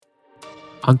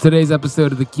On today's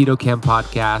episode of the Keto Camp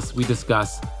podcast, we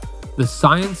discuss the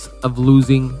science of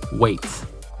losing weight,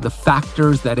 the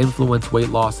factors that influence weight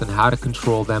loss and how to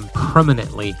control them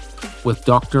permanently with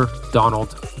Dr.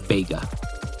 Donald Vega.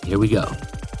 Here we go.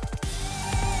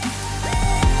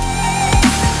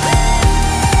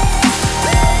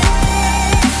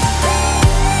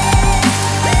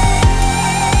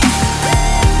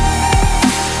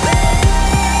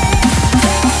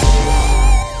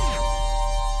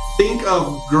 Think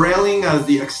of ghrelin as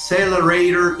the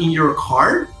accelerator in your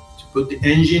car to put the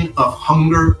engine of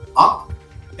hunger up,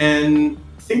 and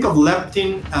think of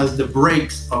leptin as the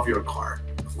brakes of your car.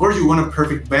 Of course, you want a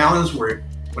perfect balance where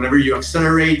whenever you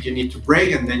accelerate, you need to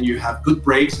brake, and then you have good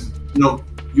brakes and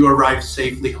you arrive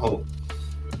safely home.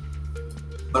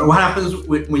 But what happens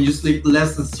when you sleep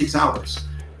less than 6 hours?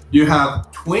 You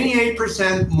have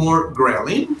 28% more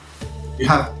ghrelin, you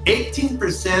have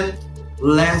 18%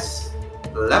 less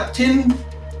leptin,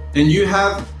 and you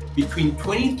have between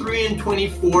 23 and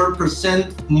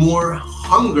 24% more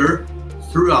hunger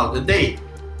throughout the day.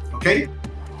 Okay?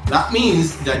 That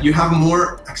means that you have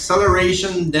more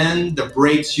acceleration than the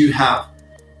brakes you have.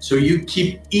 So you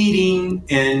keep eating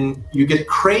and you get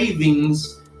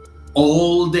cravings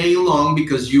all day long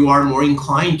because you are more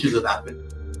inclined to do that.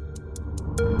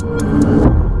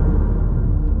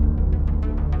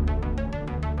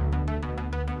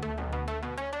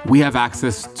 We have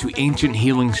access to ancient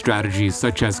healing strategies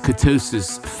such as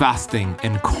ketosis, fasting,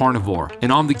 and carnivore.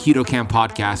 And on the Keto Camp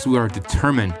podcast, we are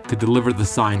determined to deliver the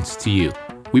science to you.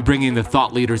 We bring in the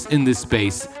thought leaders in this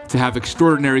space to have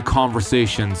extraordinary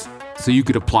conversations so you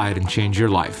could apply it and change your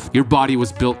life. Your body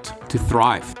was built to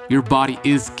thrive. Your body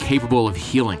is capable of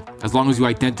healing as long as you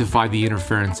identify the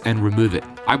interference and remove it.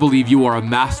 I believe you are a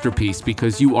masterpiece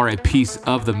because you are a piece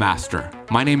of the master.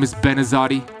 My name is Ben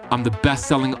Azadi. I'm the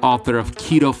best-selling author of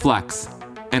Keto Flex,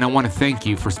 and I want to thank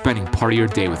you for spending part of your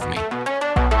day with me.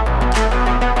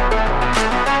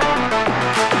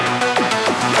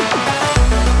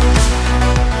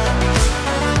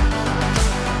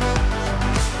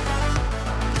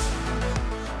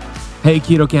 Hey,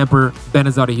 Keto Camper, Ben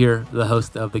Azadi here, the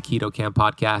host of the Keto Camp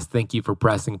podcast. Thank you for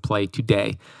pressing play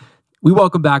today. We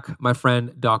welcome back my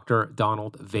friend, Dr.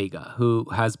 Donald Vega, who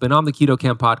has been on the Keto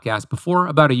Camp podcast before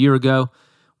about a year ago,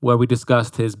 where we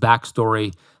discussed his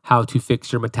backstory, how to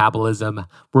fix your metabolism,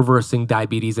 reversing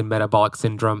diabetes and metabolic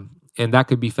syndrome. And that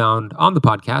could be found on the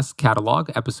podcast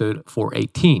catalog, episode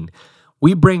 418.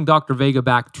 We bring Dr. Vega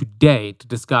back today to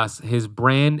discuss his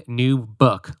brand new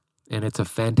book, and it's a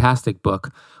fantastic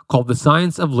book, called The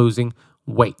Science of Losing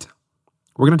Weight.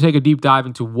 We're going to take a deep dive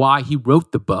into why he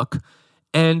wrote the book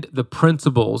and the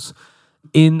principles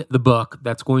in the book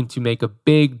that's going to make a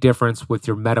big difference with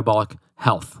your metabolic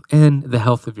health and the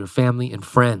health of your family and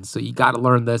friends. So you got to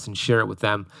learn this and share it with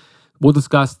them. We'll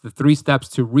discuss the 3 steps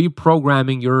to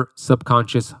reprogramming your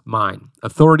subconscious mind: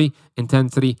 authority,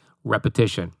 intensity,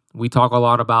 repetition. We talk a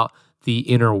lot about the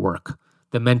inner work,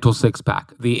 the mental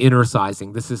six-pack, the inner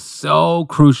sizing. This is so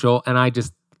crucial, and I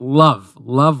just love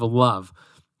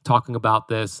talking about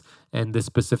this and this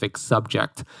specific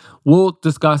subject. We'll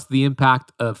discuss the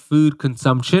impact of food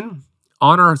consumption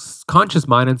on our conscious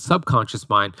mind and subconscious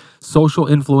mind, social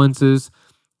influences,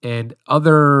 and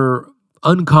other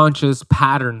unconscious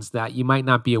patterns that you might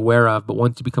not be aware of, but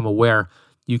once you become aware,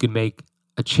 you can make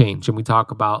a change. And we talk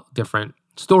about different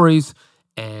stories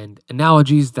and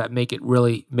analogies that make it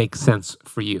really make sense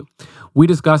for you. We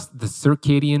discuss the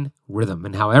circadian rhythm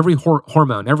and how every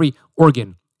hormone, every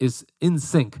organ is in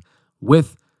sync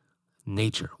with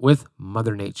nature, with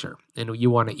Mother Nature. And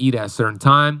you want to eat at a certain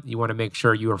time. You want to make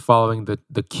sure you are following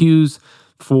the cues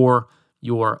for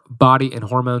your body and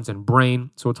hormones and brain.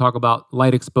 So we'll talk about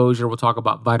light exposure. We'll talk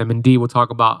about vitamin D. We'll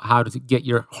talk about how to get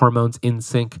your hormones in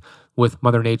sync with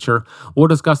Mother Nature. We'll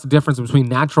discuss the difference between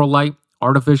natural light,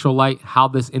 artificial light, how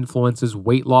this influences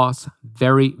weight loss.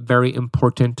 Very, very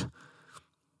important.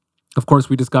 Of course,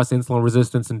 we discuss insulin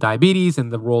resistance and diabetes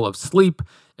and the role of sleep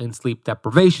and sleep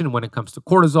deprivation when it comes to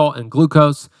cortisol and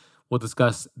glucose. We'll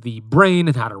discuss the brain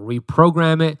and how to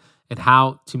reprogram it and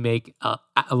how to make a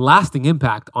lasting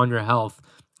impact on your health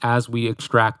as we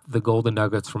extract the golden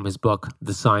nuggets from his book,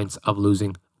 The Science of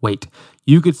Losing Weight.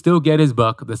 You could still get his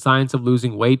book, The Science of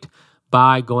Losing Weight,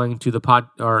 by going to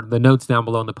the notes down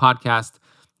below in the podcast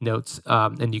notes,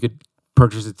 and you could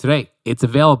purchase it today. It's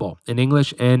available in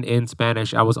English and in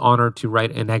Spanish. I was honored to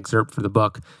write an excerpt for the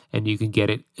book, and you can get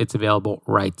it. It's available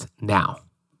right now.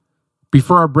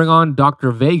 Before I bring on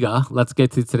Dr. Vega, let's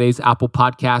get to today's Apple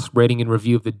Podcast rating and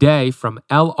review of the day from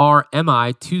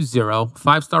LRMI20,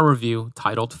 5-star review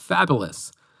titled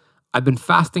Fabulous. I've been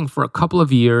fasting for a couple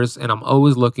of years, and I'm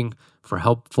always looking for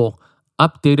helpful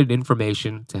updated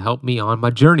information to help me on my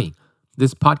journey.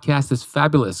 This podcast is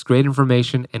fabulous, great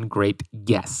information, and great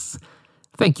guests.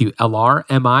 Thank you,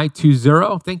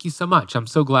 LRMI20. Thank you so much. I'm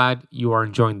so glad you are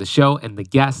enjoying the show and the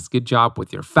guests. Good job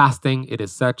with your fasting. It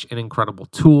is such an incredible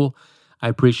tool. I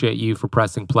appreciate you for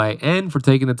pressing play and for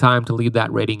taking the time to leave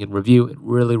that rating and review. It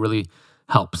really, really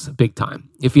helps big time.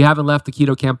 If you haven't left the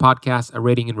Keto Camp podcast a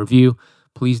rating and review,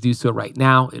 please do so right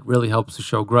now. It really helps the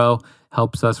show grow,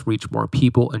 helps us reach more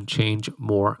people and change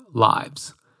more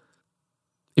lives.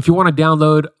 If you want to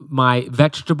download my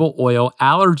vegetable oil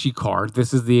allergy card,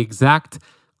 this is the exact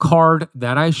card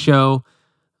that I show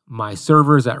my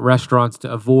servers at restaurants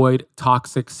to avoid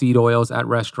toxic seed oils at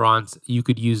restaurants. You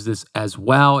could use this as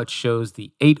well. It shows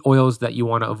the 8 oils that you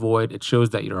want to avoid. It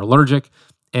shows that you're allergic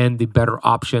and the better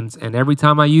options. And every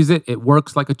time I use it, it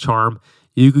works like a charm.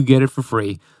 You could get it for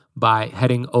free by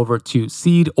heading over to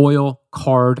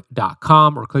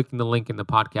seedoilcard.com or clicking the link in the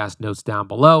podcast notes down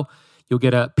below. You'll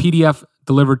get a PDF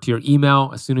delivered to your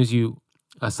email as soon as you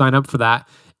sign up for that.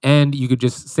 And you could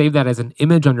just save that as an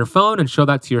image on your phone and show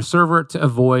that to your server to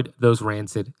avoid those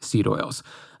rancid seed oils.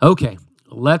 Okay,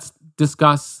 let's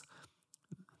discuss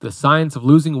the science of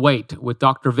losing weight with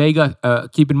Dr. Vega.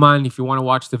 Keep in mind, if you want to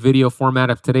watch the video format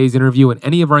of today's interview and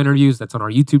any of our interviews, that's on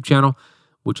our YouTube channel,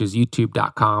 which is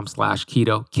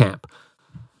youtube.com/KetoCamp.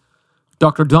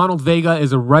 Dr. Donald Vega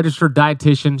is a registered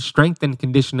dietitian, strength and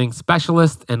conditioning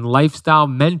specialist, and lifestyle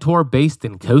mentor based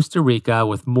in Costa Rica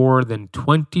with more than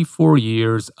 24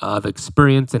 years of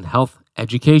experience in health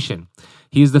education.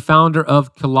 He is the founder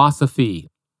of Philosophy.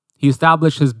 He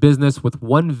established his business with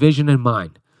one vision in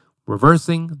mind: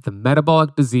 reversing the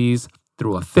metabolic disease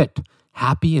through a fit,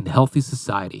 happy, and healthy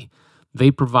society.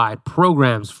 They provide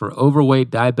programs for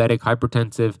overweight, diabetic,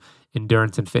 hypertensive,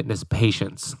 endurance, and fitness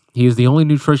patients. He is the only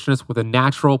nutritionist with a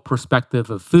natural perspective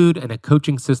of food and a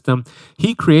coaching system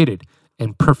he created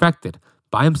and perfected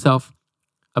by himself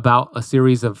about a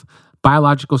series of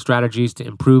biological strategies to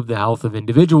improve the health of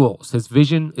individuals. His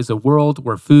vision is a world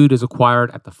where food is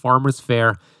acquired at the farmer's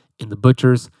fair, in the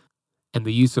butcher's, and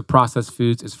the use of processed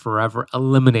foods is forever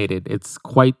eliminated. It's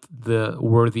quite the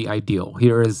worthy ideal.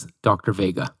 Here is Dr.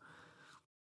 Vega.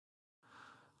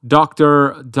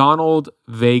 Dr. Donald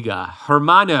Vega.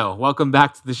 Hermano, welcome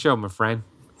back to the show, my friend.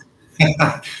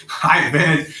 Hi,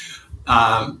 Ben.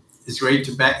 It's great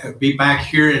to be back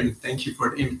here, and thank you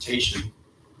for the invitation.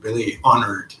 Really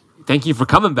honored. Thank you for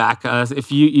coming back.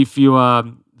 If you,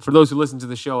 for those who listen to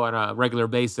the show on a regular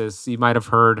basis, you might have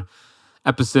heard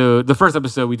the first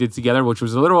episode we did together, which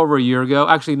was a little over a year ago.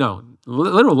 Actually, no, a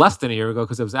little less than a year ago,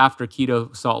 because it was after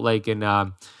Keto Salt Lake in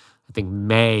I think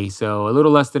May, so a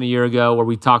little less than a year ago, where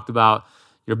we talked about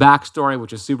your backstory,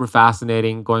 which is super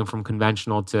fascinating, going from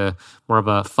conventional to more of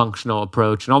a functional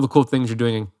approach and all the cool things you're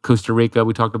doing in Costa Rica.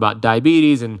 We talked about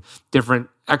diabetes and different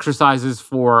exercises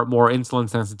for more insulin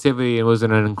sensitivity. It was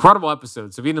an incredible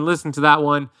episode. So if you didn't listen to that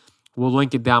one, we'll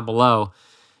link it down below.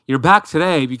 You're back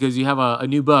today because you have a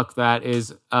new book that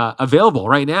is available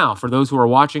right now. For those who are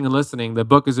watching and listening, the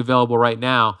book is available right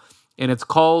now, and it's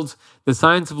called The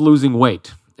Science of Losing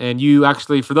Weight. And you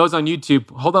actually, for those on YouTube,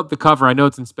 hold up the cover. I know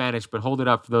it's in Spanish, but hold it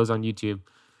up for those on YouTube.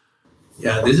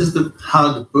 Yeah, this is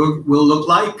how the book will look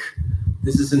like.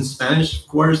 This is in Spanish, of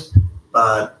course,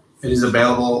 but it is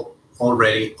available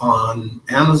already on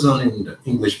Amazon in the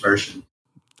English version.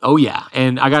 Oh, yeah.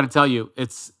 And I got to tell you,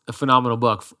 it's a phenomenal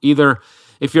book. Either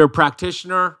if you're a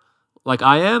practitioner like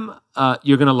I am,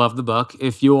 you're going to love the book.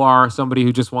 If you are somebody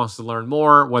who just wants to learn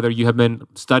more, whether you have been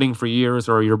studying for years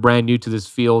or you're brand new to this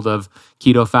field of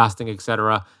keto fasting,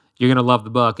 etc., you're going to love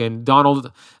the book. And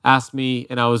Donald asked me,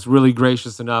 and I was really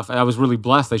gracious enough, I was really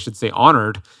blessed, I should say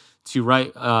honored, to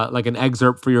write like an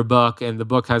excerpt for your book. And the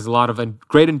book has a lot of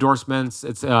great endorsements.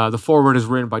 It's the foreword is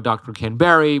written by Dr. Ken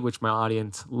Berry, which my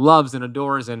audience loves and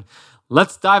adores. And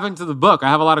let's dive into the book. I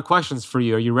have a lot of questions for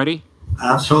you. Are you ready?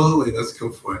 Absolutely. Let's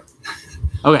go for it.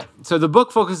 Okay. So the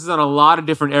book focuses on a lot of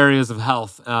different areas of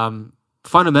health.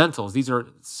 Fundamentals. These are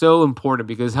so important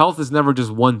because health is never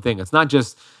just one thing. It's not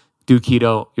just do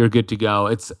keto, you're good to go.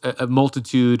 It's a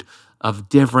multitude of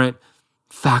different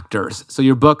factors. So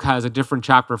your book has a different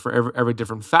chapter for every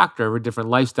different factor, every different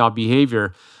lifestyle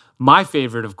behavior. My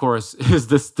favorite, of course, is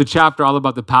the chapter all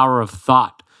about the power of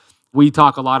thought. We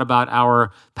talk a lot about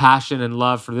our passion and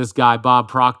love for this guy, Bob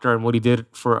Proctor, and what he did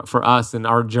for us and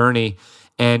our journey.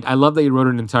 And I love that you wrote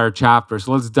an entire chapter.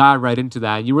 So let's dive right into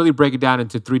that. You really break it down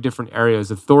into 3 different areas: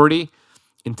 authority,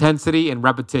 intensity, and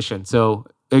repetition. So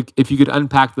if you could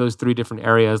unpack those 3 different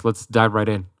areas, let's dive right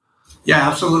in. Yeah,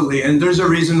 absolutely. And there's a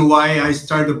reason why I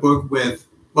started the book with,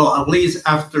 well, at least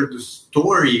after the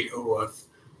story of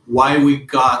why we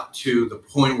got to the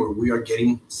point where we are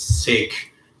getting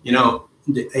sick. You know,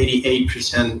 the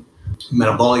 88%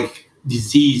 metabolic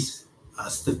disease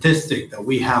statistic that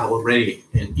we have already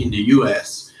in the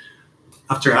US.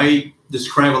 After I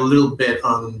describe a little bit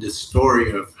on the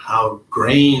story of how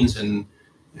grains and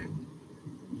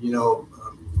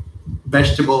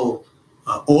vegetable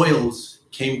oils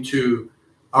came to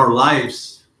our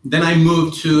lives, then I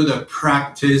moved to the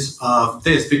practice of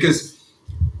this, because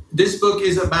this book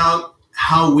is about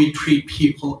how we treat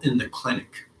people in the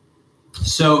clinic.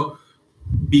 So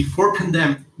before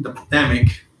the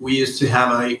pandemic, we used to have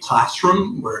a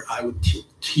classroom where I would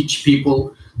teach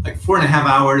people like 4.5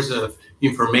 hours of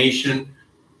information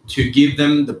to give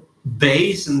them the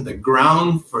base and the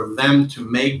ground for them to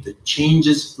make the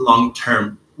changes long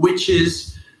term, which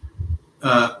is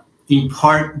in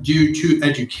part due to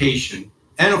education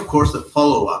and of course the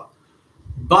follow-up.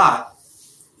 But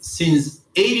since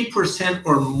 80%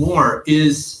 or more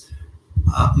is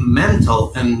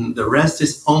mental and the rest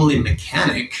is only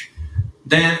mechanic,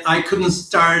 then I couldn't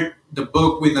start the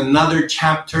book with another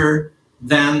chapter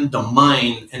than the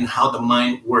mind and how the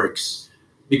mind works.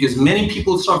 Because many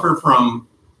people suffer from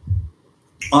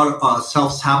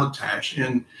self-sabotage.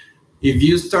 And if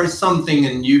you start something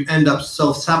and you end up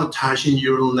self-sabotaging,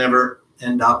 you will never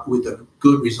end up with a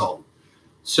good result.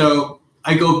 So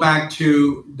I go back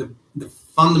to the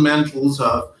fundamentals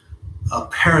of a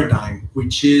paradigm,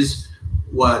 which is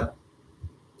what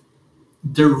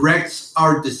directs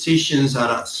our decisions at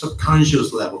a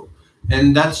subconscious level.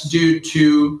 And that's due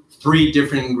to 3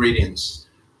 different ingredients.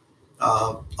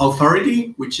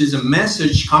 Authority, which is a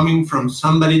message coming from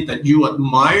somebody that you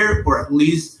admire, or at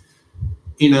least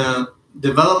in a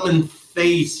development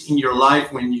phase in your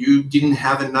life when you didn't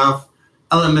have enough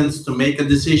elements to make a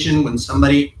decision, when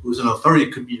somebody who's an authority,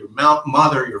 could be your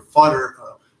mother, your father,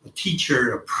 a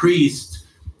teacher, a priest,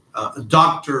 a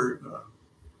doctor,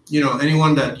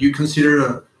 anyone that you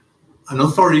consider an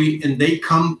authority, and they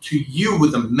come to you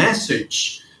with a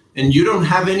message and you don't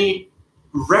have any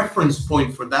reference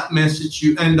point for that message,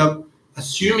 you end up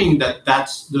assuming that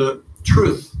that's the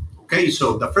truth. Okay,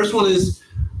 so the first one is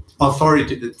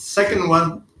authority. The second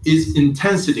one is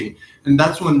intensity, and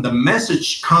that's when the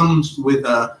message comes with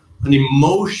an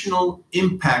emotional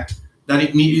impact that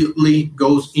immediately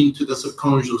goes into the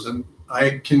subconscious. And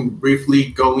I can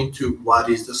briefly go into what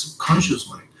is the subconscious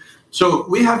mind. So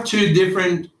we have 2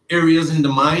 different areas in the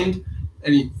mind.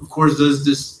 And of course, there's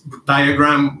this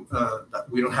diagram that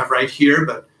we don't have right here,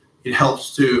 but it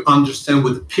helps to understand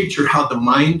with the picture how the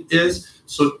mind is.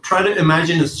 So try to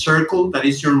imagine a circle that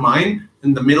is your mind.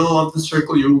 In the middle of the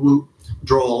circle, you will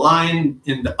draw a line.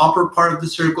 In the upper part of the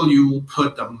circle, you will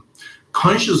put the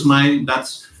conscious mind.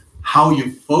 That's how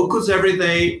you focus every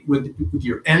day with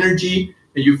your energy,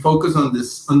 and you focus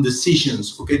on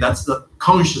decisions. Okay, that's the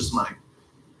conscious mind.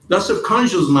 The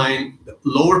subconscious mind, the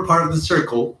lower part of the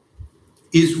circle,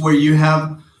 is where you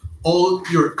have all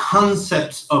your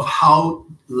concepts of how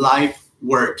life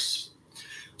works.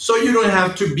 So you don't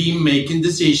have to be making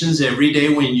decisions every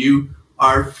day when you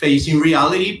are facing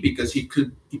reality, because it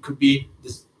could be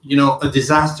this, a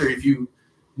disaster if you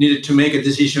needed to make a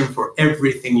decision for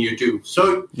everything you do.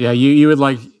 So yeah, you would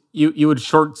you would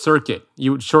short circuit.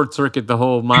 You would short circuit the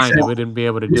whole mind. Exactly. You wouldn't be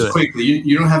able to do it quickly.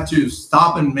 You don't have to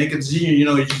stop and make a decision.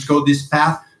 You just go this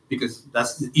path because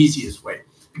that's the easiest way.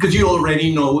 Because you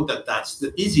already know that that's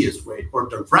the easiest way or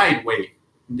the right way,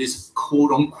 this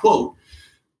quote unquote.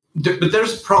 But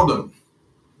there's a problem.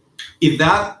 If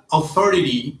that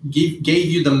authority gave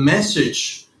you the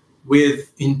message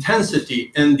with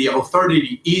intensity and the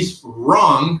authority is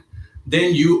wrong,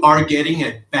 then you are getting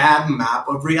a bad map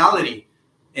of reality.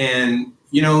 And,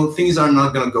 things are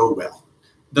not going to go well.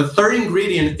 The third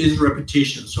ingredient is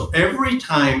repetition. So every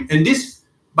time, and this,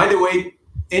 by the way,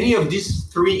 any of these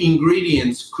 3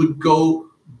 ingredients could go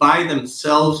by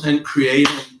themselves and create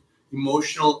an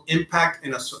emotional impact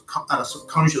at a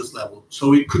subconscious level.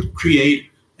 So it could create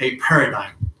a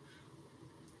paradigm.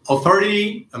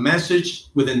 Authority, a message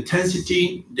with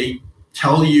intensity, they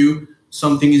tell you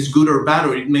something is good or bad,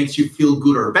 or it makes you feel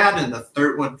good or bad. And the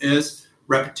third one is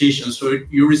repetition. So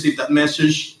you receive that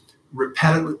message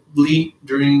repetitively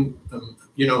during,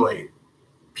 a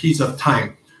piece of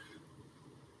time.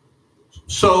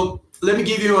 So let me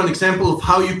give you an example of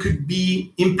how you could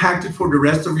be impacted for the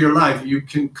rest of your life. You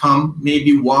can come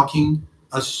maybe walking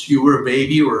as you were a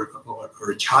baby or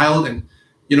a child, and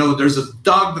there's a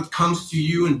dog that comes to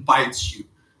you and bites you.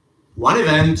 One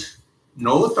event,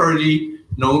 no authority,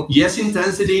 no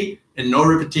intensity, and no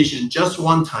repetition, just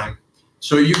one time.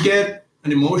 So you get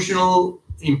an emotional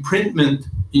imprintment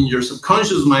in your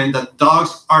subconscious mind that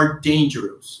dogs are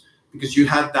dangerous. because you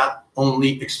had that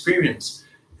only experience.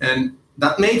 And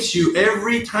that makes you,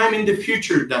 every time in the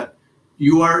future that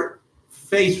you are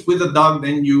faced with a dog,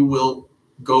 then you will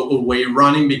go away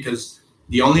running, because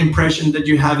the only impression that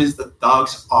you have is that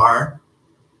dogs are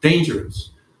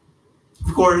dangerous.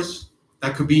 Of course,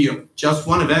 that could be just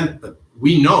one event, but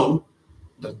we know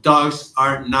that dogs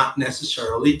are not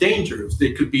necessarily dangerous.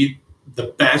 They could be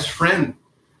the best friend.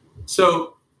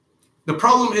 So the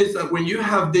problem is that when you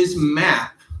have this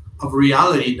map of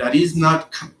reality that is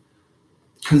not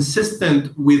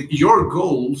consistent with your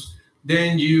goals,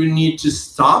 then you need to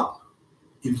stop,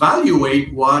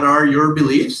 evaluate what are your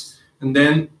beliefs, and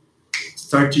then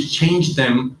start to change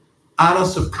them at a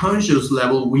subconscious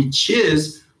level, which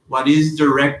is what is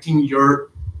directing your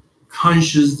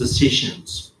conscious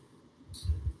decisions.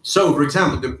 So, for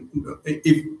example,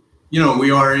 if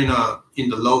we are in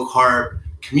the low carb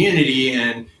community,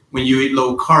 and when you eat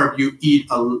low carb, you eat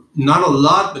not a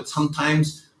lot, but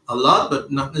sometimes a lot,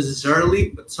 but not necessarily,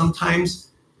 but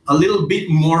sometimes a little bit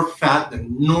more fat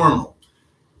than normal.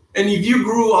 And if you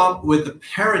grew up with the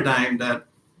paradigm that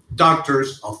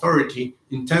doctors, authority,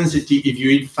 intensity, if you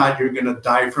eat fat, you're going to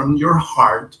die from your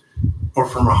heart or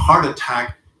from a heart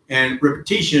attack, and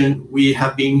repetition, we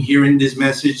have been hearing this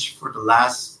message for the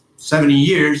last 70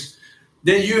 years,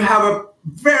 then you have a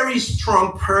very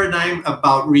strong paradigm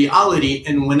about reality.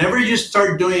 And whenever you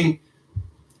start doing,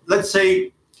 let's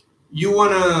say you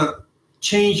want to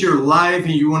change your life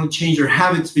and you want to change your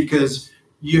habits because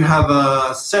you have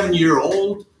a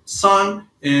 7-year-old son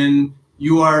and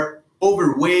you are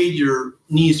overweight, your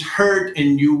knees hurt,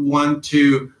 and you want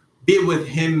to be with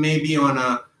him maybe on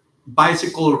a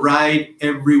bicycle ride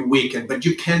every weekend, but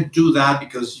you can't do that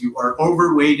because you are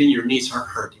overweight and your knees are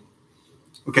hurting.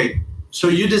 Okay, so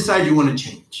you decide you want to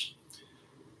change.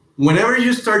 Whenever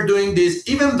you start doing this,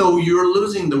 even though you're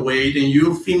losing the weight and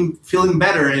you're feeling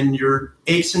better and your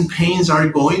aches and pains are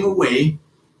going away,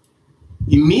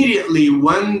 immediately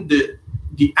when the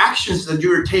actions that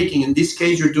you're taking, in this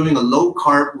case, you're doing a low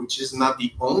carb, which is not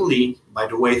the only, by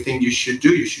the way, thing you should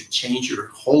do. You should change your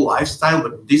whole lifestyle.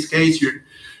 But in this case, you're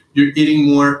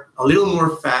eating a little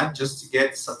more fat just to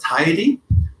get satiety,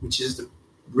 which is the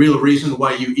real reason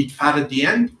why you eat fat at the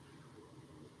end.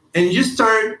 And you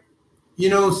start,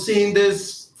 seeing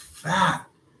this fat,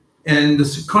 and the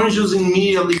subconscious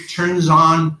immediately turns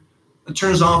off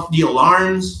the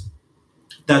alarms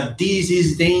that this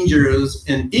is dangerous.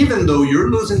 And even though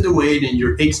you're losing the weight and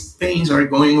your aches, pains are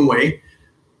going away,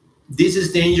 this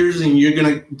is dangerous and you're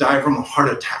going to die from a heart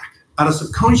attack. At a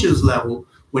subconscious level,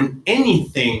 when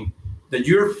anything that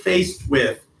you're faced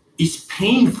with is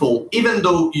painful, even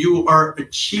though you are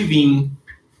achieving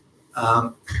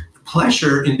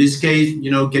pleasure, in this case,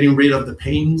 getting rid of the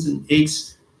pains and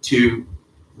aches to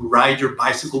ride your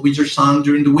bicycle with your son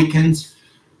during the weekends,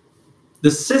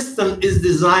 the system is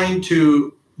designed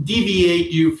to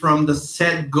deviate you from the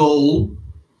set goal,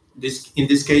 in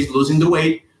this case, losing the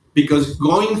weight, because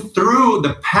going through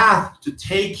the path to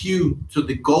take you to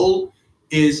the goal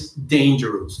is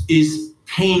dangerous, is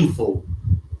painful.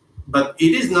 But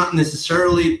it is not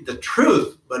necessarily the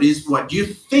truth, but is what you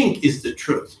think is the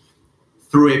truth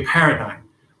through a paradigm.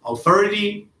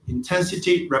 Authority,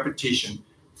 intensity, repetition.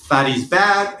 Fat is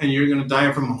bad, and you're going to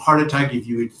die from a heart attack if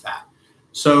you eat fat.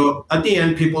 So at the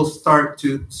end, people start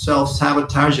to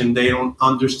self-sabotage, and they don't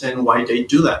understand why they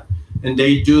do that. And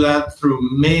they do that through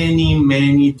many,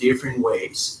 many different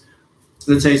ways.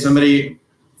 Let's say somebody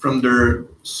from their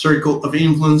circle of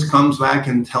influence comes back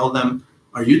and tell them,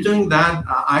 are you doing that?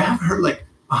 I have heard like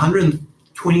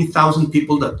 120,000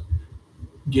 people that,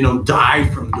 die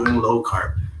from doing low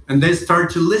carb. And they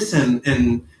start to listen,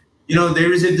 and, they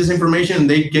receive this information, and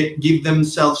they give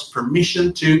themselves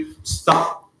permission to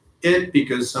stop it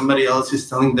because somebody else is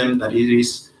telling them that it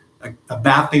is a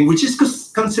bad thing, which is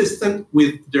consistent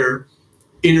with their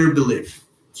inner belief.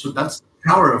 So that's the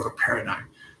power of a paradigm.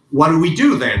 What do we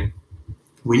do then?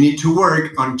 We need to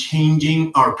work on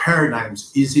changing our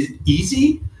paradigms. Is it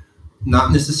easy?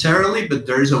 Not necessarily, but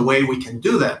there's a way we can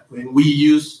do that. When we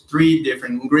use 3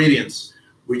 different ingredients.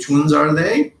 Which ones are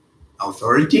they?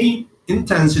 Authority,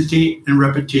 intensity, and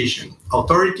repetition.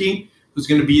 Authority is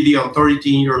going to be the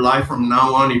authority in your life from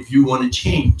now on if you want to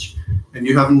change. And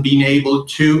you haven't been able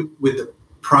to with the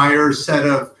prior set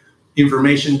of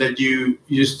information that you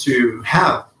used to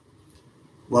have.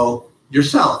 Well,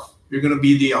 yourself, you're going to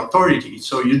be the authority.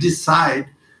 So you decide,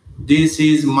 this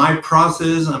is my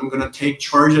process. I'm going to take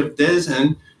charge of this,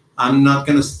 and I'm not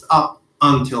going to stop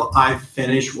until I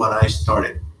finish what I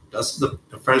started. That's the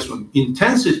first one.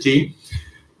 Intensity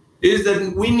is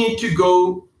that we need to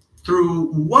go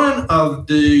through one of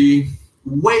the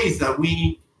ways that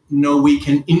we know we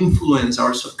can influence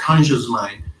our subconscious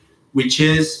mind, which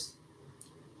is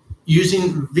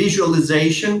using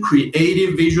visualization,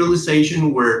 creative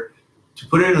visualization, where, to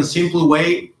put it in a simple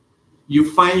way,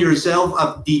 you find yourself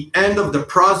at the end of the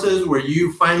process where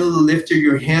you finally lifted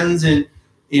your hands in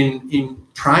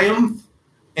triumph,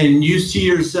 and you see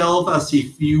yourself as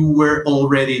if you were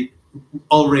already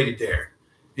there,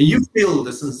 and you feel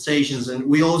the sensations. And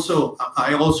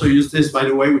I also use this, by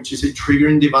the way, which is a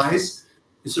triggering device.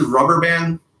 It's a rubber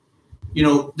band.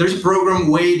 There's a program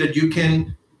way that you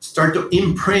can start to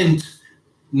imprint,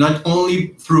 not only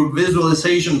through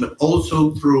visualization but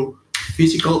also through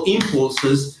physical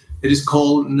impulses. It is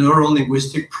called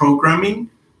neuro-linguistic programming.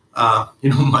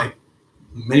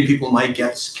 Many people might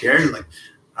get scared, like,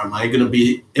 am I going to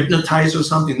be hypnotized or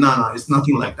something? No, it's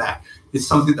nothing like that. It's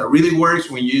something that really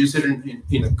works when you use it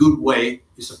in a good way.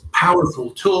 It's a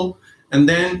powerful tool. And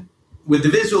then with the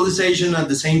visualization at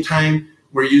the same time,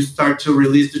 where you start to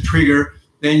release the trigger,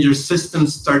 then your system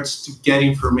starts to get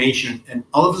information. And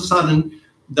all of a sudden,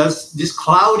 this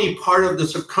cloudy part of the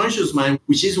subconscious mind,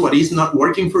 which is what is not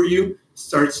working for you,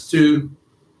 starts to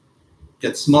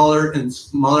get smaller and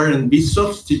smaller and be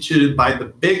substituted by the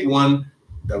big one,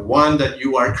 the one that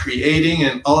you are creating.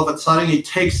 And all of a sudden, it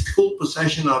takes full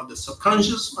possession of the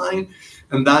subconscious mind.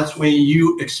 And that's when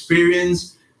you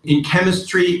experience, in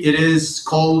chemistry, it is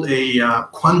called a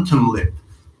quantum leap.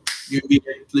 You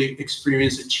immediately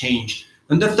experience a change.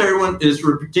 And the third one is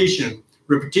repetition.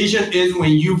 Repetition is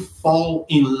when you fall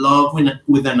in love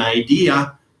with an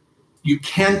idea you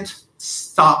can't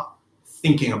stop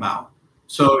thinking about.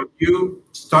 So you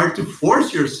start to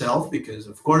force yourself, because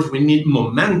of course we need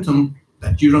momentum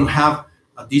that you don't have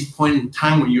at this point in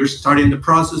time when you're starting the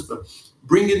process. But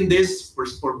bringing this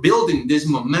or building this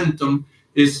momentum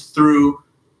is through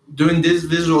doing these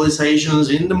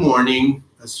visualizations in the morning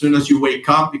as soon as you wake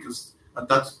up, because at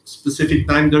that specific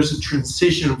time there's a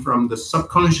transition from the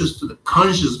subconscious to the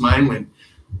conscious mind.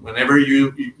 Whenever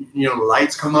you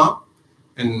lights come up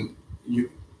and you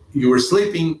were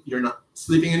sleeping, you're not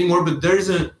sleeping anymore. But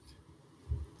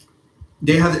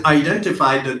they have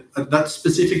identified that at that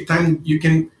specific time you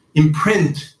can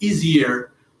imprint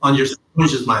easier on your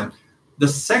subconscious mind. The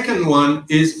second one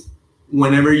is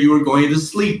whenever you are going to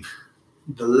sleep.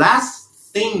 The last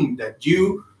thing that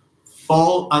you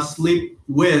fall asleep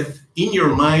with in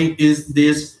your mind is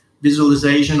this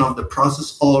visualization of the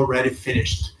process already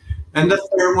finished. And the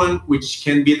third one, which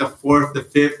can be the fourth, the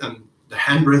fifth, and the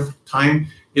 100th time,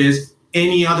 is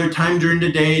any other time during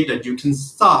the day that you can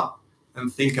stop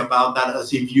and think about that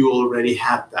as if you already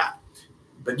had that.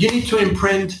 But you need to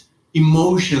imprint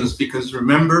emotions, because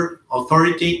remember,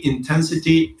 authority,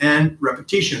 intensity, and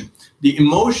repetition. The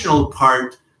emotional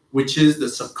part, which is the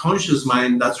subconscious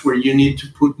mind, that's where you need to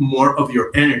put more of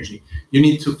your energy. You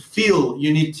need to feel,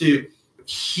 you need to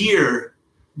hear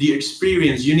the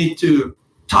experience, you need to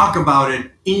talk about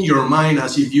it in your mind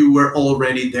as if you were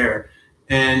already there.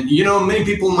 And, many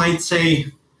people might say,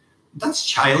 that's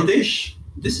childish.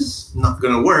 This is not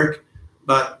going to work.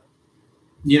 But,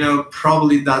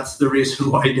 probably that's the reason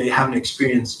why they haven't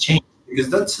experienced change. Because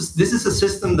this is a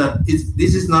system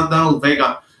this is not Donald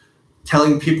Vega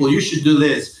telling people you should do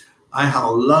this. I have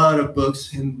a lot of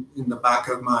books in the back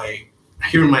of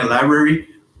here in my library,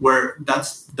 where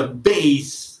that's the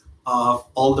base of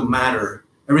all the matter.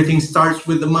 Everything starts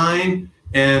with the mind,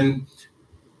 and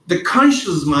the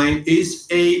conscious mind is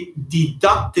the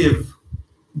deductive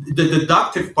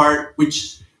part,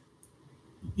 which,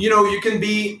 you can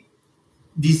be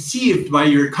deceived by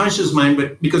your conscious mind,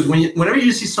 but because whenever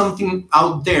you see something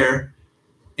out there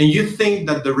and you think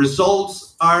that the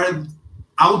results are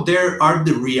out there are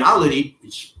the reality,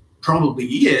 which probably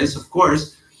is, of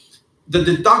course, the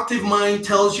deductive mind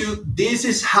tells you this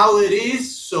is how it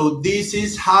is, so this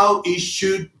is how it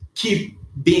should keep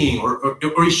being, or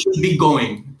it should be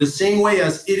going. The same way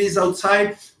as it is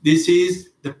outside, this is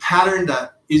the pattern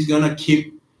that is going to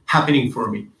keep happening for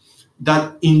me.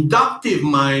 That inductive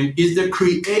mind is the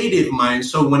creative mind.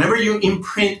 So whenever you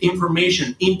imprint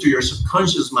information into your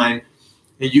subconscious mind,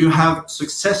 and you have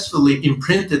successfully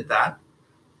imprinted that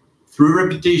through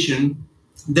repetition,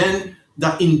 then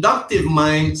the inductive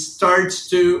mind starts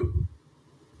to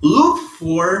look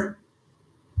for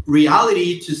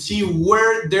reality to see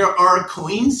where there are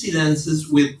coincidences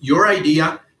with your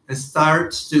idea and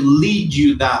starts to lead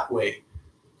you that way.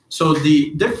 So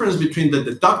the difference between the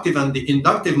deductive and the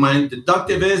inductive mind,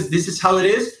 deductive is this is how it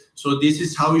is, so this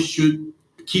is how it should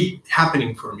keep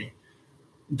happening for me.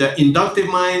 The inductive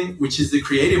mind, which is the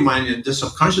creative mind, and the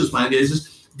subconscious mind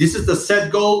is this is the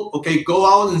set goal. Okay, go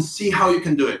out and see how you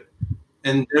can do it.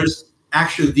 And there's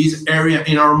actually this area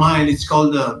in our mind, it's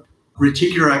called the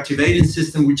reticular activating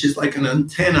system, which is like an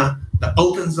antenna that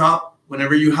opens up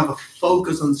whenever you have a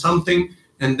focus on something,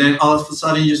 and then all of a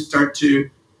sudden you start to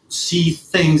see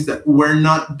things that were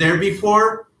not there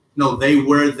before. No, they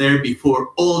were there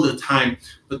before all the time,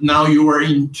 but now you are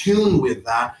in tune with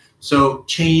that. So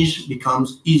change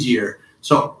becomes easier.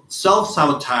 So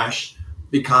self-sabotage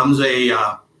becomes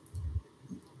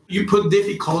you put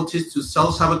difficulties to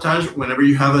self-sabotage whenever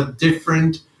you have a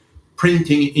different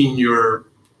printing in your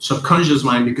subconscious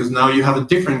mind, because now you have a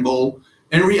different goal,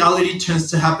 and reality tends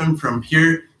to happen from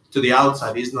here to the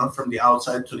outside. It's not from the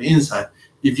outside to the inside.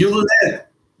 If you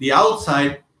let the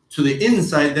outside to the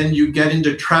inside, then you get in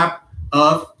the trap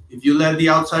of, if you let the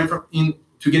outside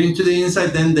to get into the inside,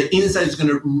 then the inside is going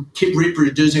to keep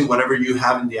reproducing whatever you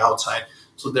have in the outside.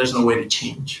 So there's no way to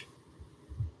change.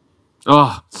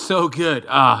 Oh, so good.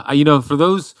 For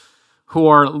those who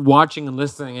are watching and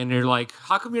listening and you're like,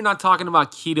 how come you're not talking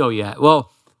about keto yet?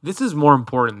 Well, this is more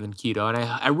important than keto. And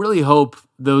I really hope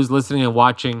those listening and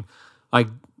watching like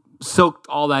soaked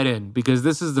all that in, because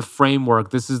this is the framework.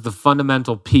 This is the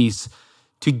fundamental piece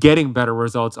to getting better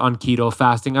results on keto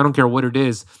fasting. I don't care what it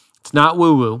is. It's not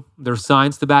woo-woo. There's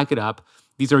science to back it up.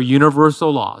 These are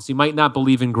universal laws. You might not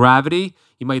believe in gravity.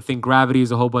 You might think gravity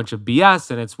is a whole bunch of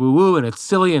BS and it's woo-woo and it's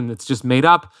silly and it's just made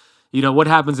up. You know, what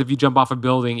happens if you jump off a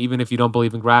building? Even if you don't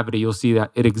believe in gravity, you'll see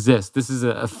that it exists. This is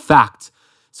a fact.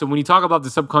 So when you talk about the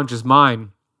subconscious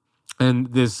mind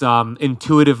and this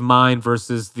intuitive mind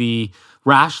versus the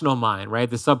rational mind, right?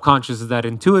 The subconscious is that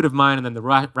intuitive mind, and then the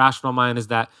rational mind is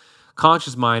that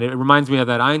conscious mind. It reminds me of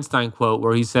that Einstein quote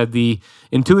where he said, the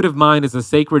intuitive mind is a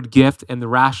sacred gift and the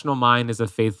rational mind is a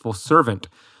faithful servant.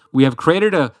 We have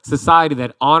created a society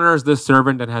that honors the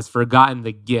servant and has forgotten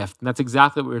the gift. And that's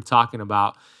exactly what we were talking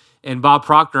about. And Bob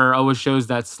Proctor always shows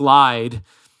that slide,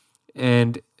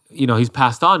 and he's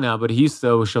passed on now, but he used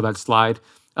to always show that slide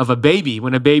of a baby.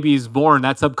 When a baby is born,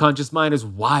 that subconscious mind is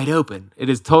wide open. It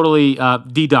is totally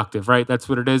deductive, right? That's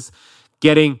what it is.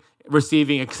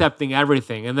 Receiving, accepting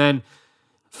everything. And then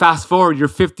fast forward, you're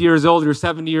 50 years old, you're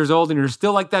 70 years old, and you're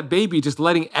still like that baby, just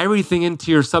letting everything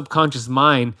into your subconscious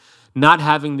mind, not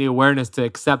having the awareness to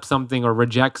accept something or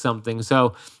reject something.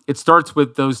 So it starts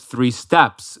with those 3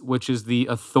 steps, which is the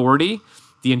authority,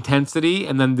 the intensity,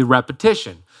 and then the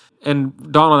repetition.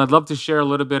 And Donald, I'd love to share a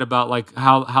little bit about like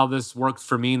how this worked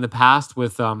for me in the past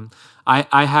with,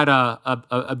 I had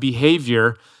a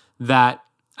behavior that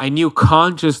I knew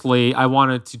consciously I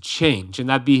wanted to change. And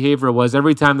that behavior was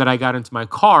every time that I got into my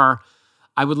car,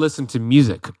 I would listen to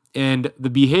music. And the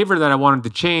behavior that I wanted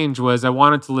to change was I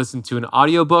wanted to listen to an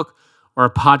audiobook or a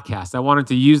podcast. I wanted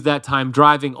to use that time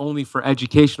driving only for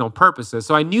educational purposes.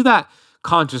 So I knew that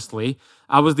consciously.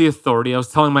 I was the authority. I was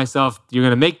telling myself, you're going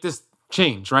to make this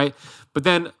change, right? But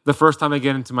then the first time I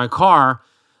get into my car,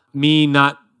 me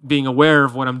not being aware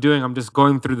of what I'm doing, I'm just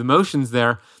going through the motions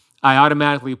there. I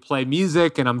automatically play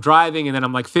music and I'm driving, and then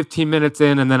I'm like 15 minutes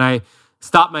in, and then I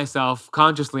stop myself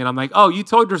consciously and I'm like, oh, you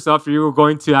told yourself you were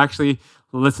going to actually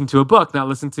listen to a book, not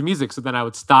listen to music. So then I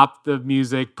would stop the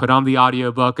music, put on the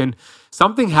audiobook, and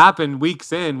something happened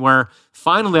weeks in where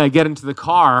finally I get into the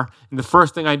car and the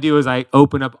first thing I do is I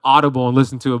open up Audible and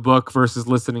listen to a book versus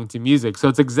listening to music. So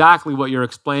it's exactly what you're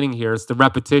explaining here. It's the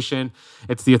repetition,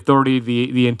 it's the authority,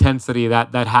 the intensity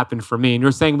that happened for me. And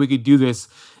you're saying we could do this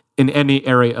in any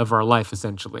area of our life,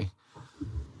 essentially.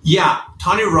 Yeah,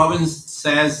 Tony Robbins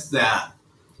says that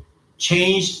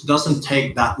change doesn't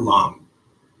take that long.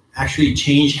 Actually,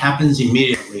 change happens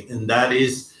immediately, and that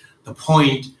is the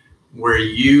point where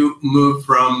you move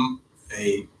from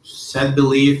a set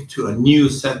belief to a new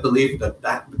set belief.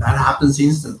 That happens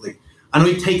instantly. I know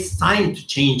it takes time to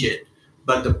change it,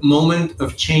 but the moment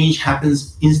of change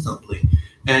happens instantly.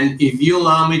 And if you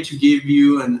allow me to give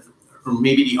you, or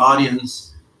maybe the audience,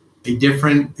 a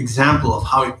different example of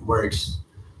how it works,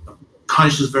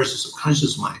 conscious versus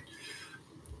subconscious mind.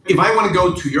 If I want to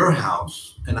go to your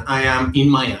house and I am in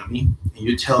Miami and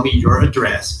you tell me your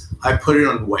address, I put it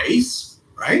on Waze,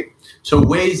 right? So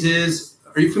Waze is,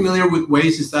 are you familiar with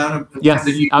Waze? Is that yes,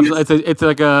 absolutely. It's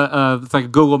like a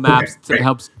Google Maps. Okay, it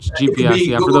helps GPS.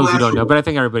 Yeah, for those who don't know, but I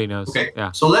think everybody knows. Okay.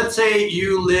 Yeah. So let's say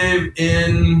you live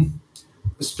in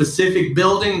a specific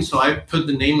building. So I put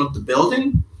the name of the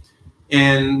building,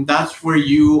 and that's where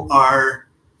you are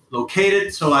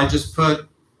located. So I just put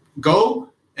go,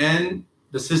 and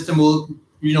the system will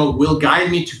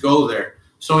guide me to go there.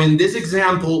 So in this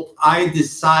example, I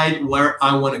decide where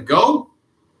I want to go.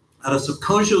 At a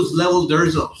subconscious level,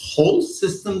 there's a whole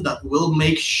system that will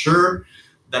make sure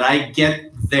that I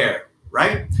get there,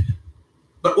 right?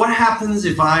 But what happens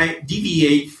if I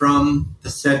deviate from the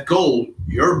set goal,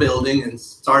 your building, and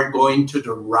start going to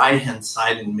the right-hand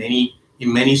side in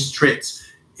many streets?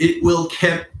 It will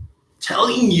keep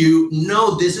telling you,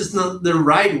 no, this is not the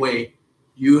right way.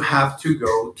 You have to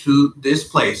go to this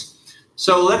place.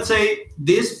 So let's say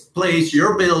this place,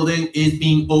 your building, is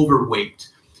being overweight,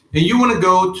 and you want to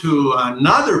go to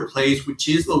another place which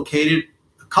is located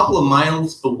a couple of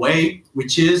miles away,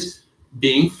 which is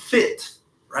being fit,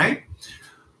 right?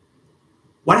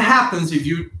 What happens if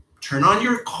you turn on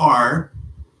your car,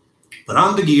 put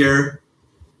on the gear,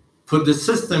 put the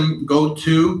system, go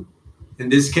to, in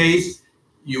this case,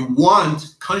 you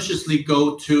want consciously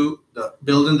go to the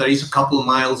building that is a couple of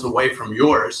miles away from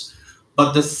yours,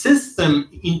 but the system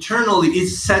internally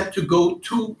is set to go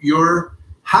to your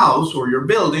house or your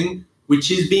building, which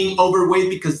is being overweight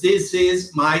because this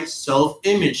is my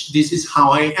self-image. This is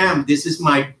how I am. This is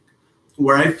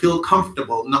where I feel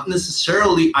comfortable. Not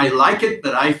necessarily I like it,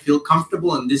 but I feel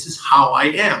comfortable, and this is how I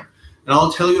am. And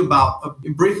I'll tell you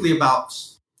briefly about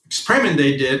experiment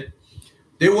they did.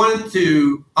 They wanted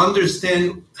to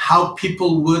understand how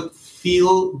people would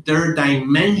feel their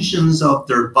dimensions of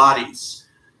their bodies.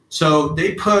 So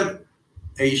they put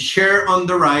a chair on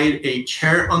the right, a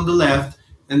chair on the left,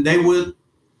 and they would,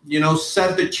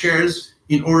 set the chairs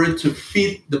in order to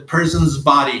fit the person's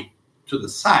body to the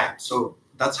side. So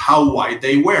that's how wide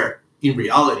they were in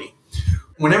reality.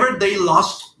 Whenever they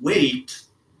lost weight,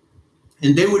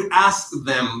 and they would ask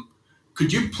them,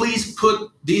 could you please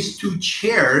put these two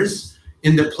chairs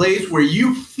in the place where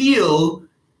you feel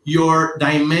your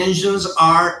dimensions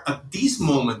are at this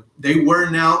moment? They were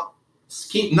now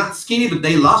not skinny, but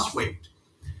they lost weight.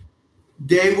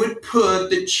 They would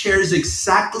put the chairs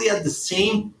exactly at the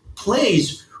same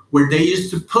place where they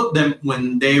used to put them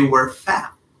when they were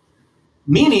fat,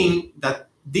 meaning that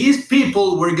these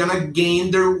people were going to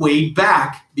gain their weight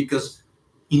back because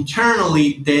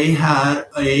internally they had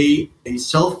a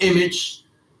self-image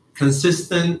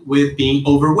consistent with being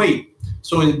overweight.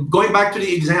 So going back to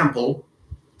the example,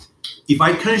 if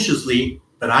I consciously,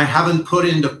 but I haven't put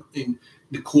in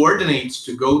the coordinates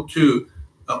to go to,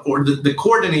 or the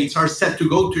coordinates are set to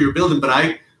go to your building, but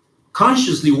I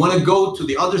consciously want to go to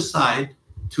the other side,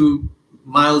 2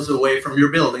 miles away from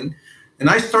your building, and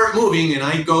I start moving and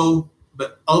I go,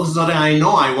 but all of a sudden I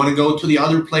know I want to go to the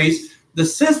other place. The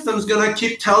system's going to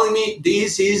keep telling me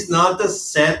this is not the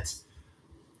set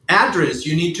address.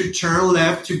 You need to turn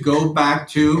left to go back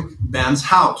to Ben's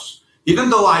house. Even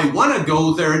though I want to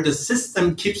go there, the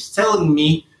system keeps telling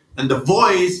me, and the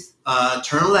voice,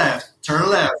 turn left, turn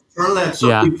left, turn left. So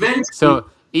eventually, so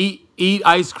eat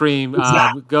ice cream,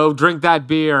 exactly. Go drink that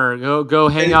beer, go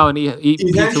hang out and eat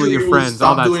pizza with your friends,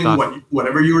 all that stuff.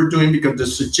 Whatever you were doing, because the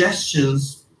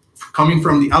suggestions coming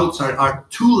from the outside are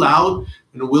too loud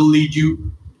and will lead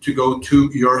you to go to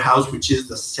your house, which is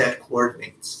the set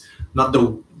coordinates, not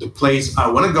the place I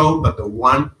want to go, but the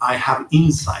one I have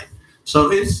inside.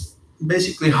 So it's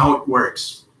basically how it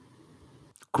works.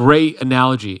 Great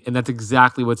analogy. And that's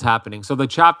exactly what's happening. So the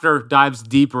chapter dives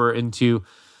deeper into,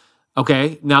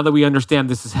 okay, now that we understand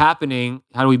this is happening,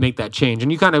 how do we make that change?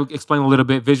 And you kind of explain a little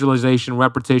bit, visualization,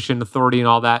 repetition, authority, and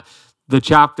all that. The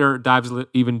chapter dives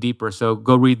even deeper. So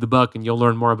go read the book and you'll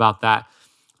learn more about that.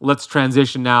 Let's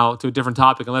transition now to a different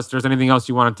topic, unless there's anything else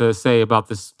you wanted to say about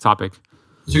this topic.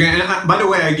 So, by the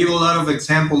way, I give a lot of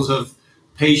examples of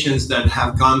patients that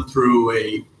have gone through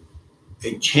a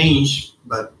change,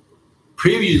 but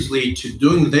previously to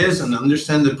doing this and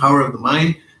understand the power of the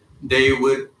mind, they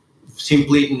would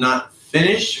simply not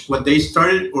finish what they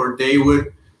started, or they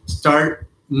would start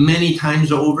many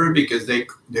times over because they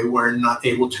were not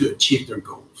able to achieve their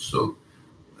goals. So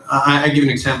I give an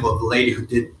example of a lady who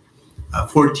did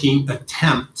 14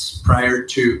 attempts prior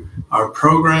to our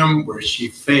program where she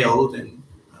failed, and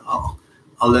I'll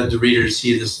let the reader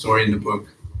see the story in the book.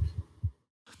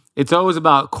 It's always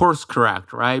about course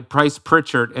correct, right? Price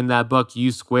Pritchard in that book,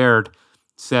 U Squared,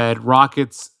 said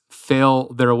rockets fail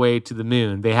their way to the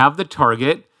moon. They have the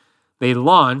target, they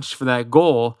launch for that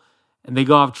goal, and they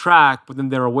go off track, but then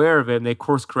they're aware of it, and they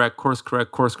course correct,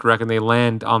 and they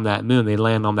land on that moon. They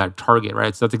land on that target,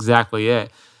 right? So that's exactly it.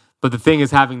 But the thing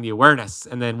is having the awareness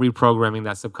and then reprogramming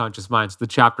that subconscious mind. So the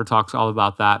chapter talks all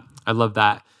about that. I love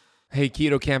that. Hey,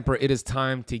 Keto Camper, it is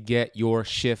time to get your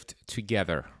shift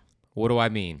together. What do I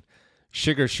mean?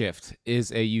 Sugar Shift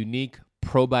is a unique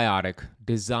probiotic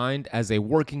designed as a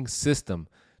working system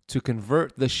to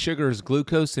convert the sugars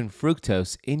glucose and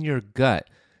fructose in your gut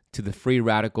to the free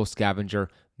radical scavenger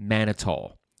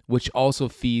mannitol, which also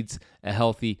feeds a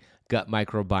healthy gut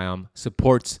microbiome,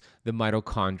 supports the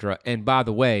mitochondria, and by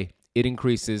the way, it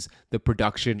increases the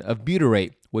production of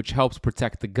butyrate, which helps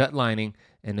protect the gut lining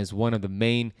and is one of the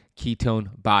main ketone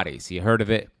bodies. You heard of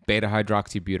it,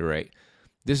 beta-hydroxybutyrate.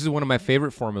 This is one of my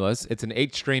favorite formulas. It's an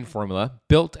 8-strain formula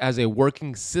built as a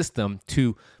working system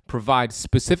to provide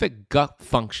specific gut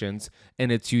functions,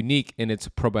 and it's unique in its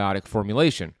probiotic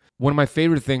formulation. One of my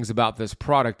favorite things about this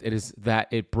product is that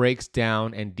it breaks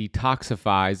down and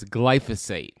detoxifies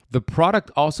glyphosate. The product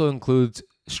also includes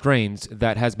strains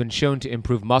that has been shown to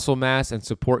improve muscle mass and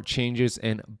support changes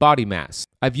in body mass.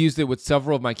 I've used it with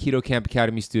several of my Keto Camp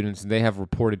Academy students, and they have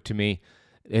reported to me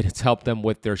it's helped them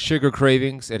with their sugar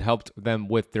cravings. It helped them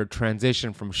with their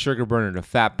transition from sugar burner to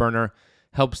fat burner.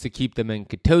 Helps to keep them in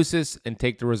ketosis and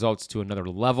take the results to another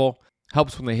level.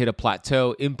 Helps when they hit a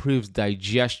plateau. Improves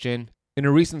digestion. In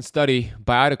a recent study,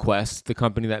 BiotiQuest, the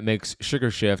company that makes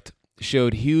Sugar Shift,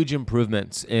 showed huge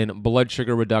improvements in blood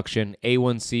sugar reduction,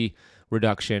 A1C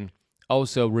reduction,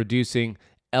 also reducing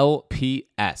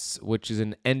LPS, which is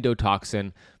an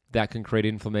endotoxin that can create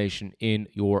inflammation in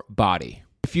your body.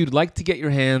 If you'd like to get your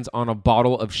hands on a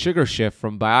bottle of Sugar Shift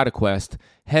from BiotiQuest,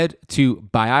 head to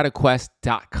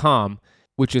biotiquest.com,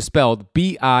 which is spelled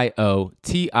BIOTIQUEST,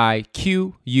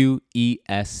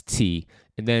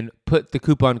 and then put the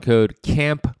coupon code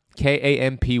CAMP,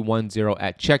 KAMP10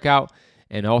 at checkout,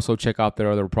 and also check out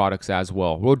their other products as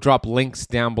well. We'll drop links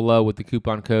down below with the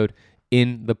coupon code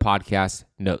in the podcast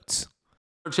notes.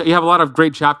 You have a lot of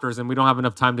great chapters, and we don't have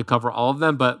enough time to cover all of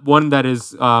them, but one that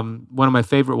is one of my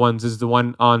favorite ones is the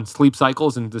one on sleep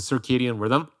cycles and the circadian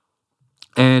rhythm.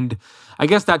 And I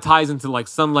guess that ties into like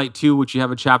sunlight too, which you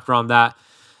have a chapter on that.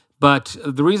 But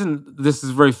the reason this is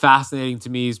very fascinating to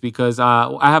me is because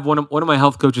I have one of my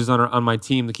health coaches on my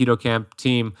team, the Keto Camp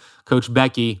team, Coach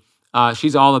Becky.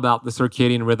 She's all about the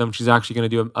circadian rhythm. She's actually going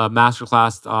to do a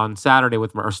masterclass on Saturday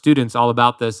with our students all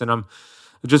about this. And I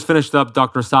just finished up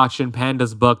Dr. Sachin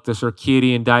Panda's book, The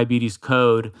Circadian Diabetes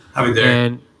Code. Have it there.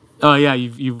 And oh yeah,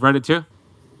 you've read it too?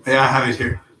 Yeah, I have it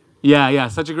here. Yeah,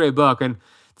 such a great book. And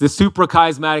the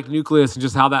suprachiasmatic nucleus and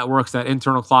just how that works, that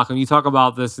internal clock. And you talk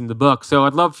about this in the book. So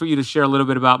I'd love for you to share a little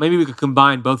bit about, maybe we could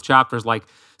combine both chapters, like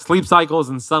sleep cycles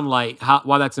and sunlight,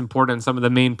 why that's important, and some of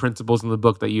the main principles in the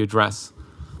book that you address.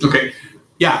 Okay.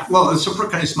 Yeah. Well, a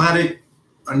suprachiasmatic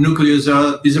nucleus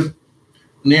is an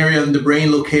area in the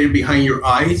brain located behind your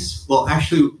eyes. Well,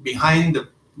 actually behind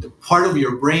the part of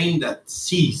your brain that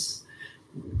sees,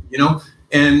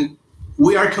 and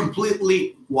we are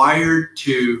completely wired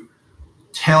to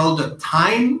tell the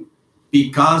time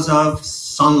because of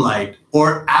sunlight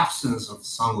or absence of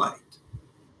sunlight.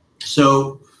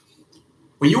 So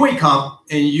when you wake up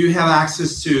and you have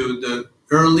access to the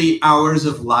early hours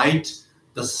of light,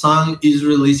 the sun is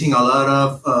releasing a lot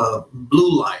of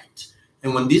blue light.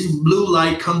 And when this blue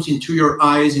light comes into your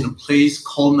eyes in a place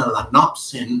called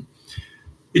melanopsin,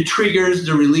 it triggers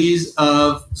the release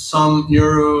of some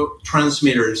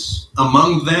neurotransmitters,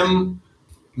 among them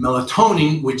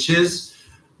melatonin, which is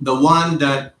the one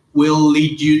that will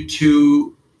lead you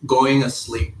to going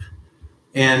asleep.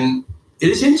 And it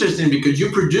is interesting because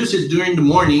you produce it during the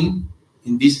morning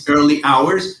in these early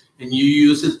hours, and you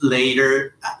use it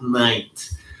later at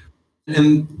night.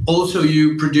 And also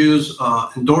you produce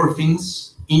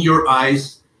endorphins in your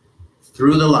eyes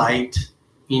through the light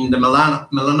in the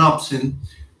melanopsin.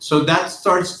 So that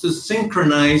starts to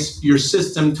synchronize your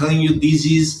system, telling you this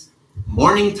is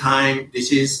morning time,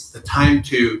 this is the time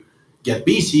to get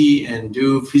busy and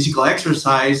do physical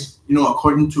exercise.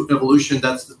 According to evolution,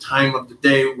 that's the time of the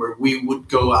day where we would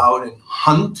go out and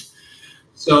hunt.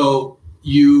 So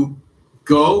you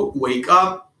go, wake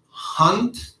up,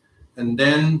 hunt, and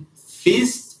then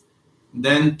feast,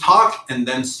 then talk, and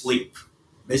then sleep.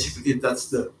 Basically, that's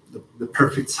the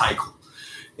perfect cycle.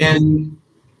 And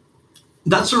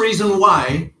that's the reason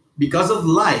why, because of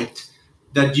light,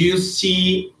 that you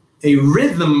see a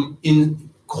rhythm in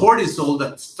cortisol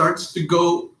that starts to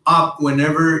go up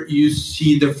whenever you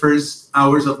see the first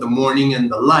hours of the morning and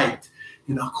the light.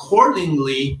 And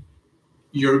accordingly,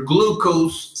 your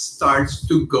glucose starts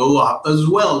to go up as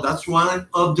well. That's one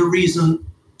of the reasons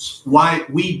why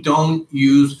we don't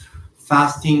use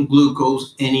fasting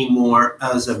glucose anymore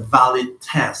as a valid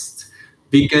test,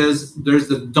 because there's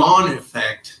the dawn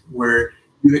effect where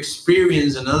you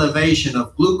experience an elevation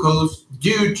of glucose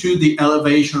due to the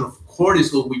elevation of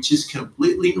cortisol, which is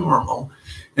completely normal.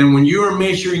 And when you are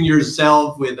measuring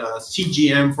yourself with a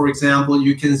CGM, for example,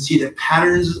 you can see the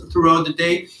patterns throughout the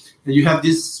day. And you have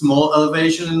this small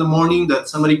elevation in the morning that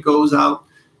somebody goes out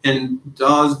and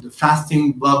does the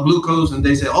fasting blood glucose, and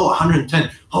they say,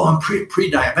 110. Oh, I'm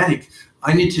pre-diabetic.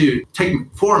 I need to take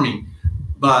metformin.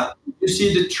 But you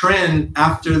see the trend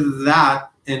after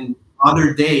that, and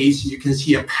other days, you can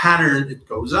see a pattern. It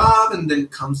goes up and then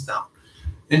comes down.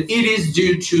 And it is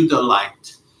due to the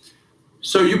light.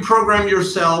 So you program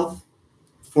yourself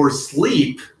for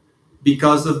sleep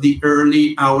because of the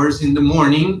early hours in the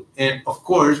morning. And of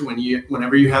course,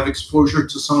 whenever you have exposure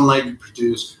to sunlight, you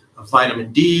produce a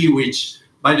vitamin D, which,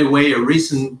 by the way, a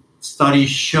recent study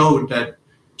showed that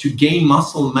to gain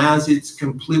muscle mass, it's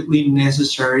completely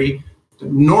necessary, the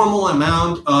normal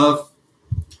amount of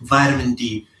vitamin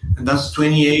D. And that's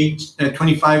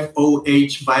 25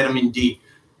 OH vitamin D,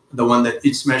 the one that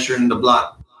it's measured in the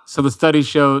blood. So the study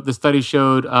showed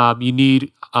you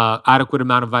need adequate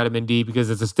amount of vitamin D because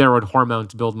it's a steroid hormone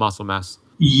to build muscle mass.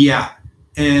 Yeah.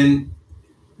 And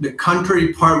the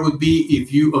contrary part would be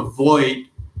if you avoid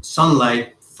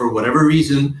sunlight for whatever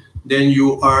reason, then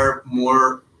you are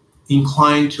more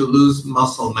inclined to lose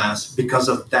muscle mass because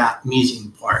of that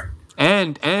missing part.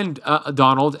 And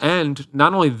Donald, and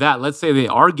not only that, let's say they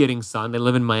are getting sun, they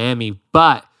live in Miami,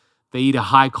 but they eat a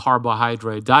high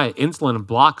carbohydrate diet. Insulin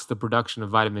blocks the production of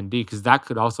vitamin D because that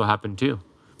could also happen too.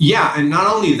 Yeah, and not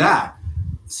only that,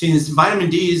 since vitamin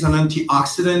D is an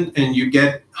antioxidant and you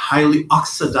get highly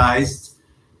oxidized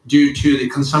due to the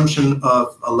consumption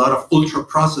of a lot of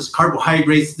ultra-processed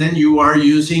carbohydrates, then you are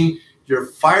using your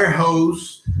fire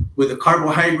hose with the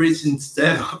carbohydrates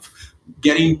instead of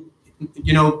getting,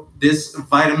 this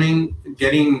vitamin,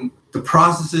 getting the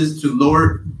processes to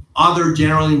lower other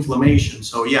general inflammation.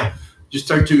 So yeah, you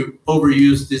start to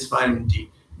overuse this vitamin D.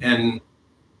 And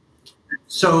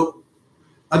so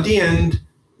at the end,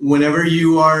 whenever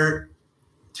you are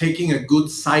taking a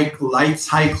good light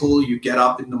cycle, you get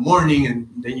up in the morning and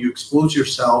then you expose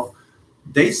yourself,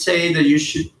 they say that you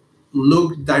should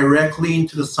look directly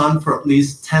into the sun for at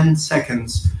least 10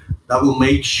 seconds. That will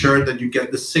make sure that you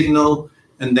get the signal.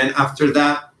 And then after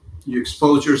that, you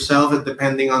expose yourself, and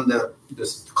depending on the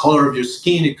color of your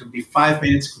skin, it could be 5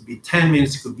 minutes, it could be 10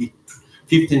 minutes, it could be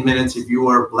 15 minutes. If you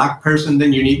are a Black person,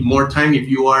 then you need more time. If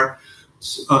you are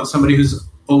somebody who's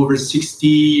over 60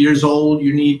 years old,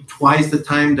 you need twice the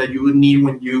time that you would need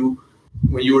when you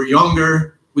were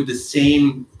younger with the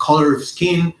same color of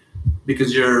skin,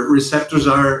 because your receptors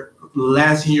are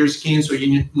less in your skin, so you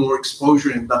need more exposure,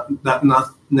 and that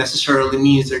not necessarily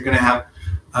means they're going to have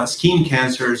skin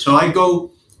cancer. So I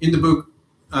go in the book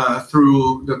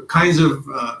through the kinds of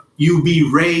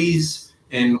UV rays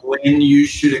and when you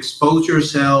should expose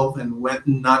yourself and when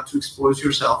not to expose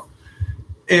yourself.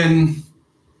 And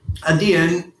at the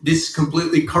end, this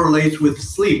completely correlates with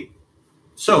sleep.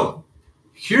 So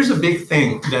here's a big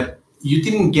thing that you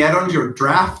didn't get on your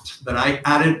draft that I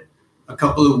added a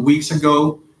couple of weeks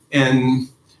ago, and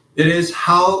it is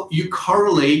how you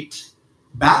correlate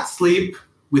bad sleep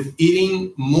with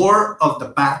eating more of the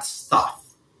bad stuff.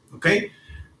 Okay,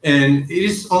 and it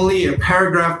is only a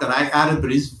paragraph that I added,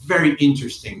 but it's very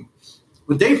interesting.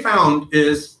 What they found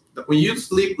is that when you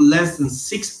sleep less than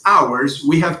 6 hours,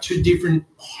 we have two different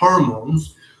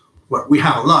hormones. Well, we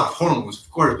have a lot of hormones,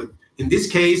 of course, but in this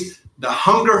case, the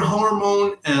hunger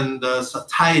hormone and the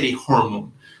satiety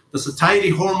hormone. The satiety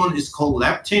hormone is called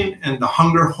leptin, and the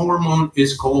hunger hormone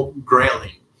is called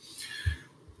ghrelin.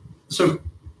 So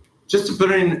just to put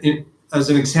it in as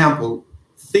an example,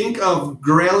 think of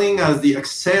ghrelin as the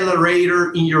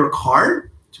accelerator in your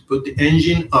car to put the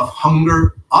engine of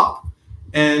hunger up,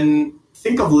 and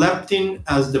think of leptin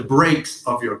as the brakes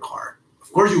of your car.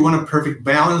 Of course, you want a perfect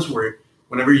balance where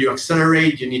whenever you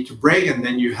accelerate, you need to brake, and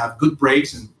then you have good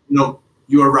brakes and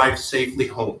you arrive safely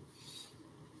home.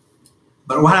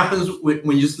 But what happens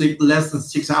when you sleep less than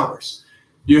 6 hours?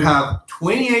 You have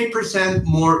 28%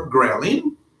 more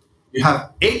ghrelin, you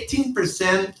have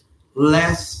 18%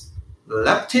 less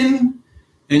leptin,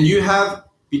 and you have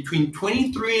between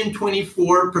 23 and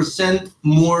 24%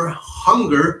 more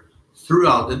hunger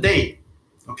throughout the day.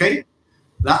 Okay?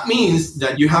 That means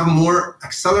that you have more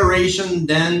acceleration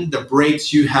than the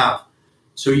brakes you have.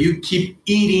 So you keep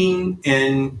eating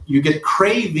and you get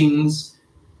cravings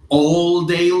all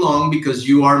day long because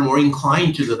you are more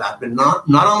inclined to do that. But not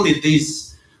only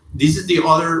this is the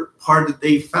other part that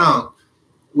they found.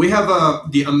 We have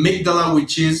the amygdala,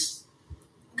 which is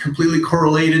completely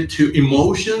correlated to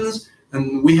emotions,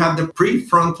 and we have the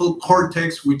prefrontal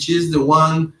cortex, which is the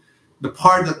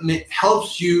part that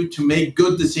helps you to make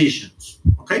good decisions.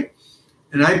 Okay,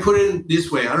 and I put it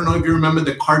this way. I don't know if you remember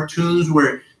the cartoons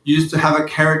where you used to have a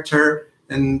character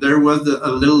and there was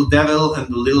a little devil and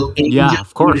the little angel. Yeah,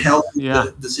 of course. Would help with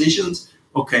the decisions.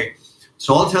 Okay,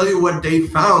 so I'll tell you what they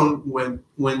found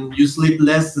when you sleep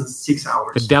less than 6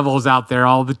 hours. The devil's out there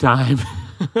all the time.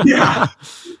 Yeah.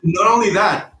 Not only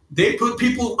that, they put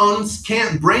people on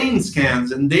brain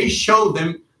scans, and they show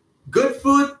them good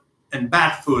food and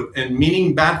bad food, and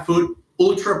meaning bad food,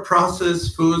 ultra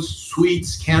processed foods,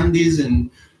 sweets, candies, and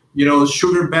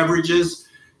sugar beverages.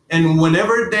 And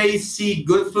whenever they see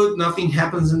good food, nothing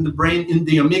happens in the brain, in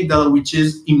the amygdala, which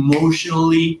is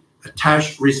emotionally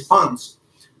attached response.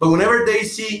 But whenever they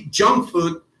see junk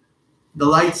food, the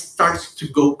light starts to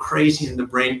go crazy in the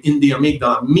brain, in the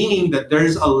amygdala, meaning that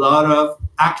there's a lot of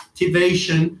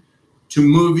activation to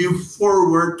move you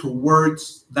forward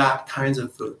towards that kinds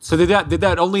of food. So did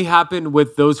that only happen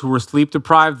with those who were sleep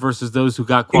deprived versus those who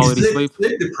got quality sleep?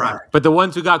 Sleep deprived. But the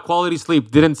ones who got quality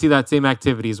sleep didn't see that same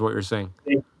activity, is what you're saying.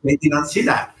 They did not see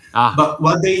that. But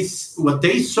what they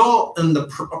saw in the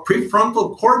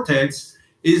prefrontal cortex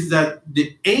is that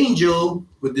the angel,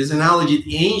 with this analogy,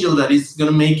 the angel that is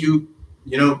going to make you,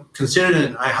 consider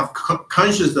that I have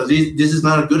conscious that this is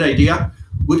not a good idea,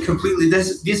 would completely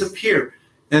disappear.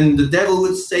 And the devil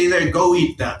would say there, go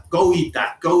eat that, go eat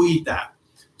that, go eat that.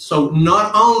 So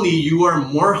not only you are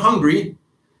more hungry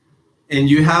and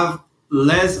you have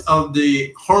less of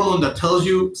the hormone that tells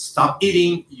you stop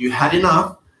eating, you had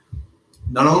enough.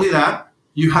 Not only that,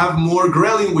 you have more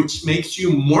ghrelin, which makes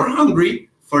you more hungry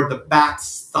for the bad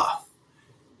stuff.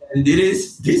 And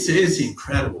this is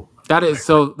incredible.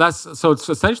 So it's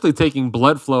essentially taking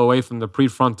blood flow away from the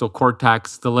prefrontal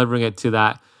cortex, delivering it to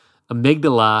that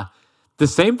amygdala. The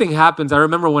same thing happens. I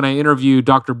remember when I interviewed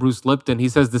Dr. Bruce Lipton, he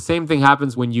says the same thing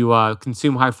happens when you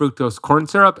consume high fructose corn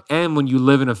syrup and when you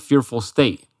live in a fearful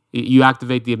state. You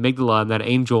activate the amygdala and that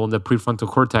angel in the prefrontal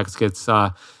cortex gets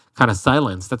kind of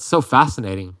silenced. That's so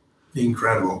fascinating.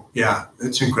 Incredible. Yeah,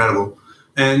 it's incredible.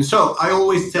 And so I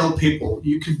always tell people,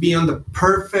 you could be on the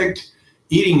perfect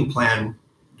eating plan,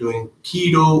 doing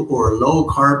keto or low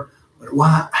carb, but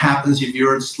what happens if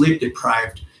you're sleep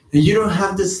deprived and you don't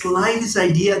have the slightest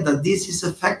idea that this is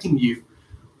affecting you?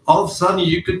 All of a sudden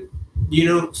you could,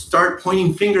 start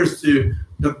pointing fingers to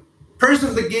the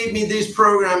person that gave me this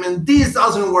program and this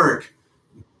doesn't work.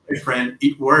 My friend,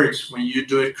 it works when you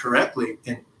do it correctly.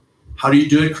 And how do you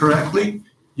do it correctly?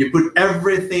 You put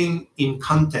everything in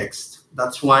context.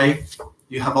 That's why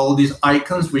you have all these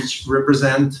icons which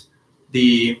represent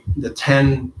the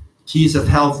 10 keys of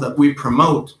health that we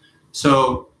promote.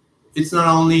 So it's not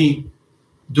only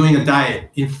doing a diet.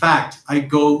 In fact, I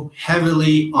go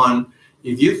heavily on,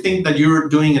 if you think that you're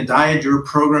doing a diet, you're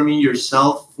programming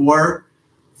yourself for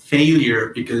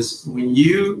failure, because when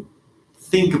you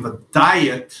think of a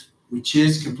diet, which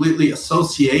is completely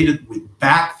associated with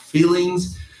bad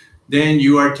feelings, then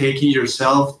you are taking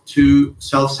yourself to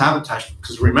self-sabotage.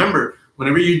 Because remember,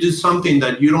 whenever you do something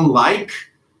that you don't like,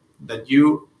 that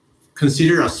you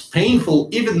consider as painful,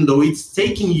 even though it's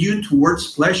taking you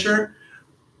towards pleasure,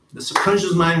 the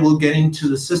subconscious mind will get into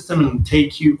the system and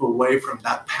take you away from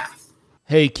that path.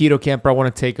 Hey, Keto Camper, I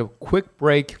want to take a quick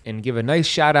break and give a nice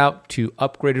shout out to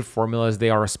Upgraded Formulas. They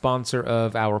are a sponsor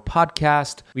of our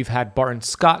podcast. We've had Barton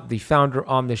Scott, the founder,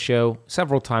 on the show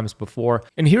several times before.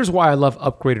 And here's why I love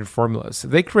Upgraded Formulas.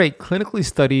 They create clinically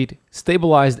studied,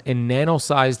 stabilized, and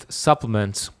nano-sized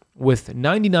supplements with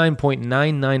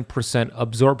 99.99%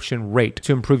 absorption rate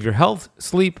to improve your health,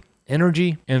 sleep,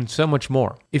 energy, and so much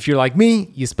more. If you're like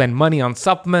me, you spend money on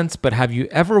supplements, but have you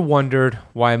ever wondered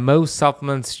why most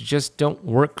supplements just don't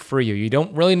work for you? You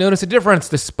don't really notice a difference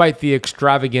despite the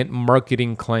extravagant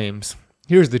marketing claims.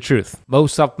 Here's the truth.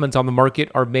 Most supplements on the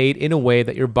market are made in a way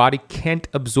that your body can't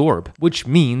absorb, which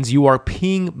means you are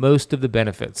peeing most of the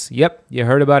benefits. Yep, you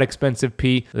heard about expensive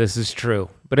pee. This is true.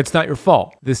 But it's not your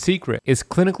fault. The secret is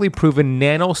clinically proven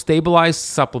nano-stabilized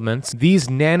supplements. These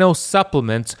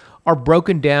nano-supplements are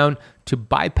broken down to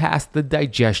bypass the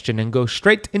digestion and go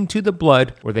straight into the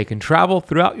blood, where they can travel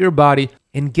throughout your body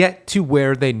and get to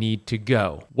where they need to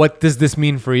go. What does this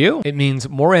mean for you? It means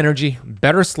more energy,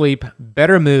 better sleep,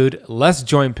 better mood, less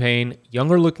joint pain,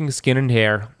 younger looking skin and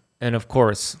hair, and of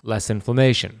course, less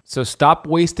inflammation. So stop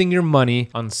wasting your money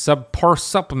on subpar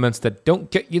supplements that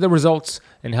don't get you the results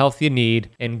and health you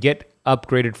need, and get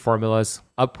Upgraded Formulas.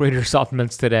 Upgrade your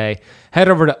supplements today. Head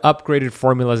over to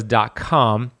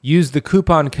upgradedformulas.com. Use the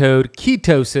coupon code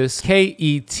KETOSIS,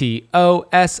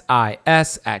 KETOSIS,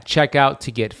 at checkout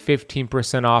to get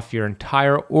 15% off your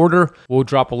entire order. We'll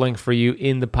drop a link for you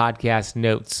in the podcast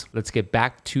notes. Let's get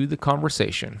back to the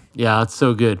conversation. Yeah, that's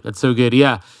so good. That's so good.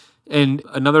 Yeah. And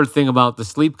another thing about the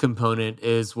sleep component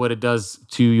is what it does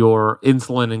to your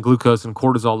insulin and glucose and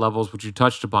cortisol levels, which you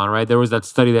touched upon, right? There was that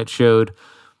study that showed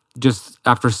just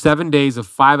after 7 days of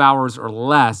 5 hours or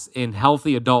less in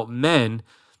healthy adult men,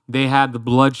 they had the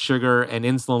blood sugar and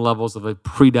insulin levels of a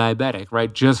pre-diabetic,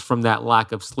 right? Just from that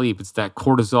lack of sleep. It's that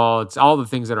cortisol. It's all the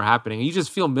things that are happening. You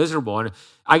just feel miserable. And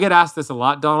I get asked this a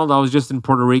lot, Donald. I was just in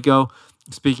Puerto Rico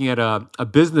speaking at a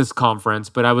business conference,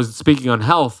 but I was speaking on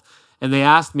health, and they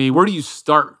asked me, where do you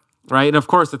start? Right. And of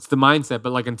course, it's the mindset.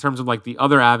 But like in terms of like the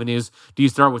other avenues, do you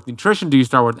start with nutrition? Do you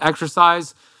start with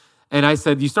exercise? And I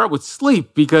said, you start with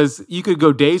sleep, because you could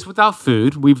go days without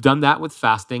food. We've done that with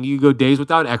fasting. You could go days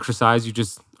without exercise. You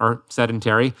just are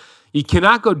sedentary. You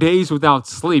cannot go days without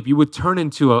sleep. You would turn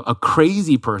into a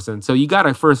crazy person. So you got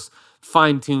to first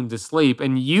fine tune to sleep.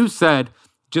 And you said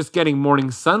just getting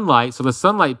morning sunlight. So the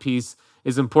sunlight piece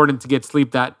is important to get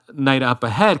sleep that night up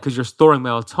ahead, because you're storing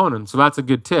melatonin. So that's a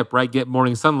good tip, right? Get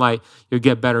morning sunlight. You'll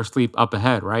get better sleep up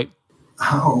ahead, right?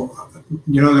 Oh,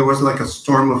 there was like a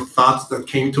storm of thoughts that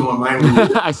came to my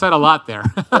mind. I said a lot there.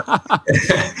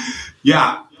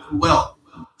 Yeah. Well,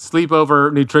 sleep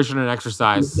over nutrition and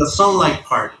exercise. The sunlight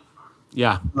part.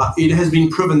 Yeah. It has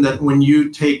been proven that when you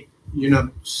take,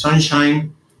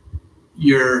 sunshine,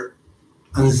 your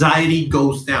anxiety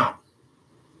goes down.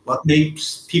 What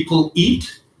makes people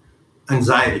eat?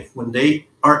 Anxiety. When they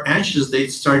are anxious, they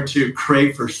start to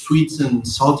crave for sweets and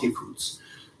salty foods.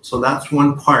 So that's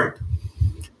one part.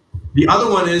 The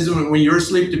other one is when you're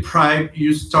sleep deprived,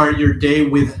 you start your day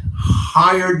with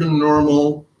higher than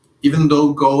normal, even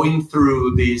though going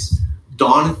through this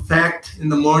dawn effect in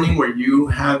the morning where you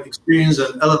have experienced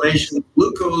an elevation of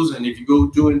glucose. And if you go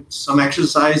doing some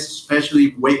exercise,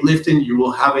 especially weightlifting, you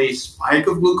will have a spike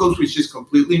of glucose, which is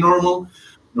completely normal.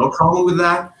 No problem with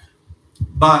that.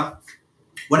 But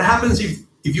what happens if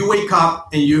you wake up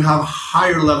and you have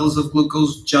higher levels of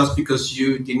glucose just because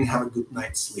you didn't have a good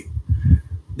night's sleep?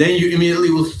 Then you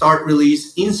immediately will start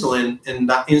release insulin, and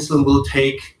that insulin will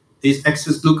take this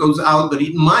excess glucose out, but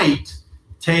it might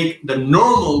take the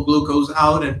normal glucose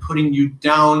out and putting you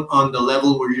down on the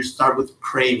level where you start with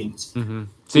cravings. Mm-hmm.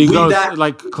 So you go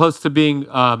like close to being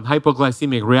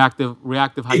hypoglycemic, reactive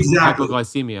exactly.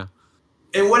 hypoglycemia.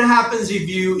 And what happens if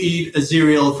you eat a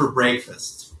cereal for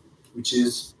breakfast, which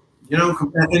is,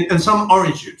 and some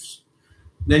orange juice?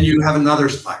 Then you have another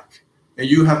spike. And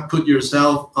you have put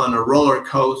yourself on a roller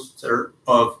coaster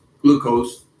of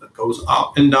glucose that goes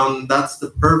up and down. That's the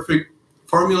perfect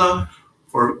formula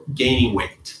for gaining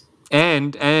weight.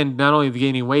 And not only the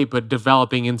gaining weight, but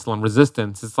developing insulin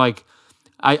resistance. It's like,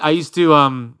 I used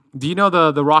to, do you know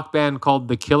the rock band called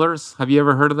The Killers? Have you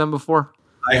ever heard of them before?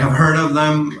 I have heard of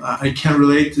them. I can't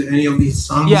relate to any of these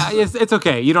songs. Yeah, it's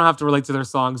okay. You don't have to relate to their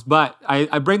songs. But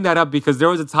I bring that up because there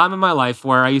was a time in my life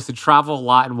where I used to travel a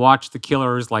lot and watch The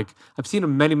Killers. Like, I've seen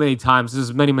them many, many times. This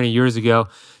is many, many years ago.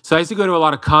 So I used to go to a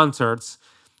lot of concerts,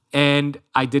 and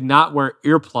I did not wear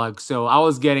earplugs. So I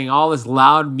was getting all this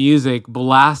loud music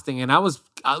blasting, and I was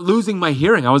losing my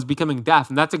hearing. I was becoming deaf.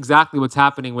 And that's exactly what's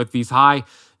happening with these high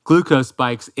glucose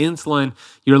spikes, insulin.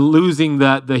 You're losing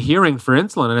the hearing for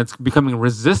insulin, and it's becoming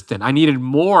resistant. I needed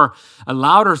a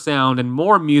louder sound and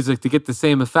more music to get the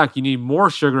same effect. You need more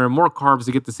sugar and more carbs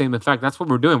to get the same effect. That's what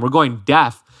we're doing. We're going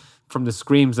deaf from the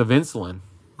screams of insulin.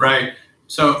 Right.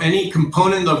 So any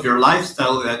component of your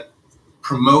lifestyle that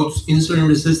promotes insulin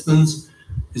resistance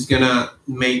is going to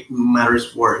make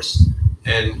matters worse.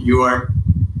 And you are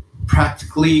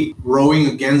practically rowing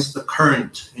against the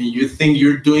current, and you think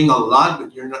you're doing a lot,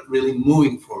 but you're not really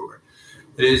moving forward.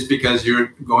 It is because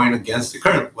you're going against the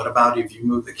current. What about if you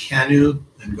move the canoe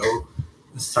and go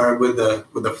and start with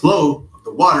the flow of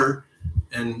the water?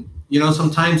 And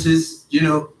sometimes it's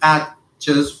at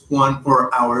just 1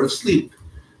 hour of sleep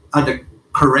at the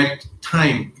correct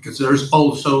time, because there's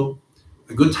also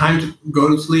a good time to go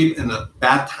to sleep and a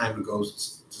bad time to go to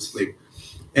sleep.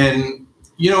 And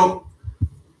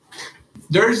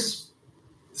there's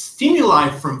stimuli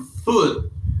from food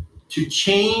to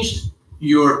change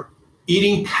your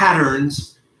eating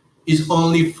patterns is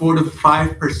only 4 to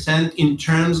 5% in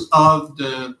terms of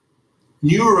the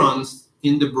neurons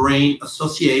in the brain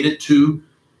associated to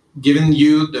giving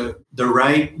you the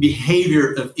right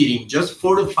behavior of eating. Just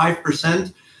 4 to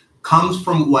 5% comes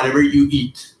from whatever you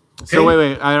eat. Okay? So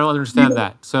wait, I don't understand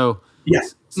that. So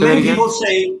yes, many people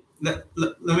say that.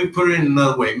 Let me put it in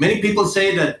another way. Many people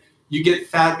say that you get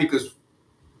fat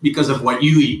because of what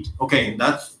you eat. Okay,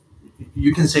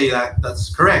 you can say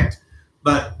that's correct.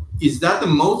 But is that the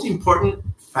most important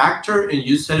factor? And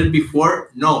you said it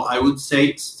before. No, I would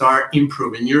say start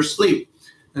improving your sleep.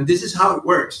 And this is how it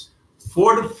works.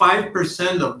 4 to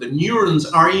 5% of the neurons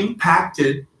are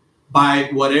impacted by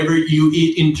whatever you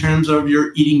eat in terms of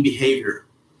your eating behavior.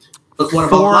 But what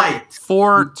about light?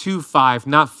 4 to 5,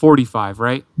 not 45,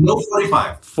 right? No,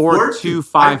 45. 4 to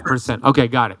 5%. Okay,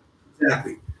 got it.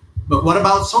 Exactly. But what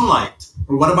about sunlight?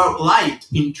 Or what about light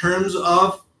in terms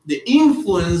of the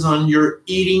influence on your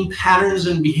eating patterns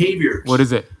and behaviors? What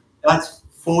is it? That's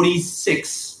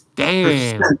 46%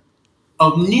 Damn.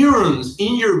 of neurons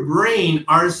in your brain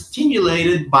are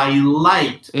stimulated by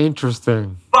light.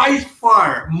 Interesting. By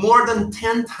far, more than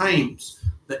 10 times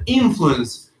the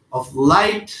influence of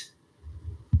light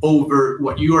over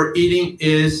what you are eating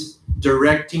is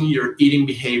directing your eating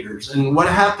behaviors. And what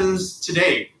happens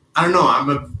today? I don't know. I'm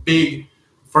a big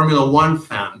Formula One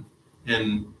fan.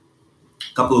 And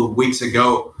a couple of weeks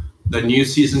ago, the new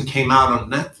season came out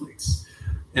on Netflix.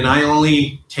 And I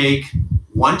only take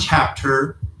one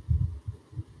chapter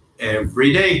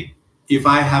every day if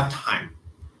I have time.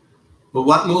 But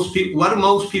what do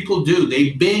most people do?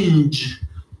 They binge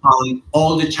on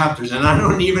all the chapters. And I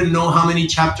don't even know how many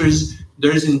chapters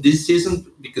there's in this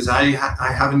season because I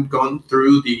haven't gone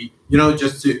through the,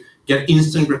 just to get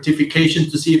instant gratification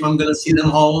to see if I'm going to see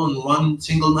them all in one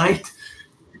single night.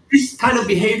 This kind of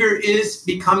behavior is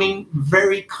becoming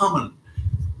very common.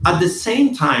 At the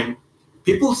same time,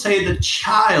 people say the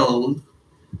child,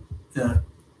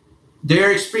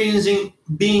 they're experiencing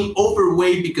being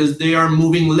overweight because they are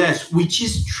moving less, which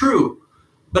is true.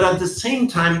 But at the same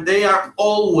time, they are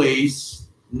always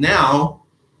now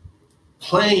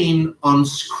playing on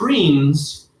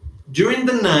screens during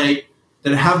the night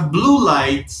that have blue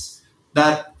lights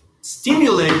that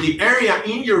stimulate the area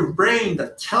in your brain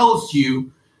that tells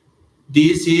you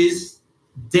this is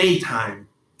daytime.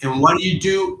 And what do you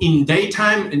do in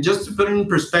daytime? And just to put it in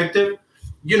perspective,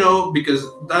 because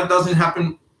that doesn't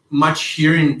happen much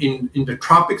here in the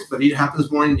tropics, but it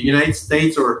happens more in the United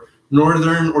States or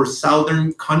northern or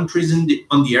southern countries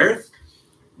on the earth,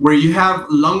 where you have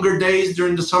longer days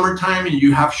during the summertime and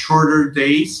you have shorter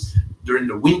days during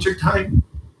the winter time.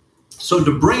 So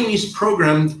the brain is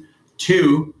programmed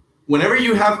to, whenever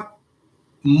you have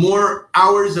more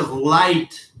hours of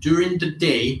light during the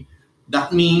day,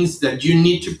 that means that you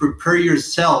need to prepare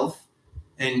yourself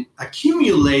and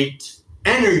accumulate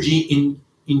energy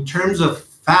in terms of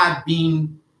fat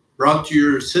being brought to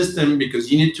your system,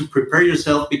 because you need to prepare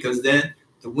yourself because then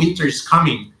the winter is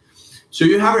coming. So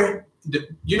you have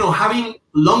having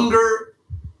longer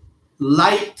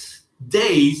light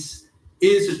days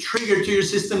is a trigger to your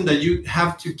system that you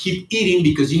have to keep eating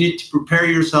because you need to prepare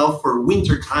yourself for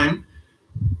winter time.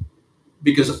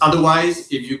 Because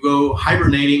otherwise, if you go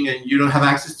hibernating and you don't have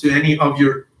access to any of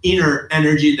your inner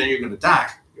energy, then you're going to die.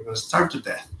 You're going to starve to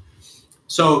death.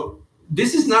 So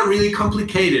this is not really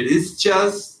complicated. It's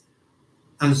just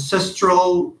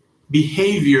ancestral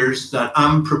behaviors that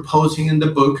I'm proposing in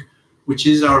the book, which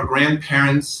is our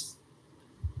grandparents,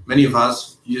 many of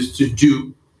us used to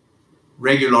do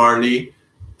regularly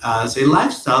as a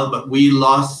lifestyle, but we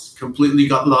completely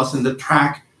got lost in the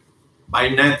track by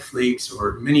Netflix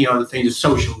or many other things,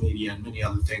 social media and many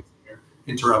other things that are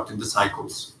interrupting the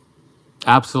cycles.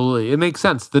 Absolutely. It makes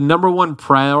sense. The number one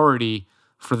priority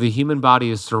for the human body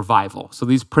is survival. So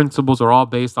these principles are all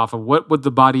based off of what would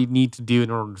the body need to do in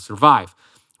order to survive.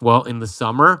 Well, in the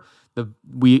summer,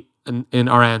 in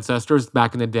our ancestors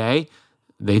back in the day,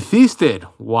 they feasted.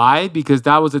 Why? Because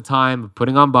that was a time of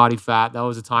putting on body fat. That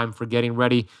was a time for getting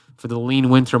ready for the lean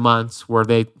winter months where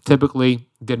they typically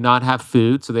did not have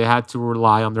food, so they had to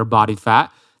rely on their body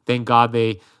fat. Thank God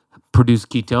they produced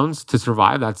ketones to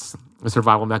survive. That's a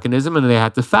survival mechanism, and they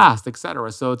had to fast,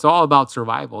 etc. So it's all about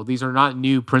survival. These are not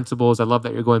new principles. I love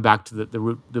that you're going back to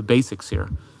the basics here.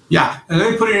 Yeah, and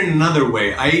let me put it in another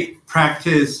way. I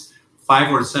practice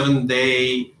 5 or 7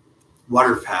 day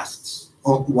water fasts,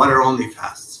 water only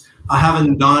fasts. I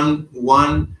haven't done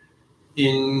one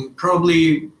in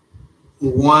probably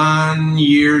 1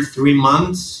 year, 3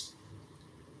 months,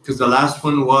 because the last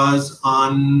one was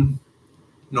on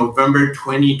November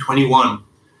 2021.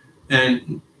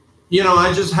 And,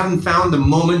 I just haven't found the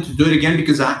moment to do it again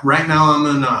because right now I'm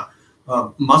in a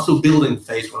muscle building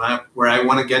phase where I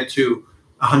want to get to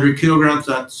 100 kilograms.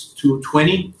 That's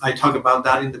 220. I talk about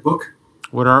that in the book.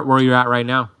 Where are you at right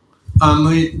now? I'm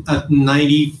at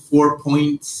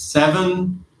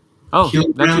 94.7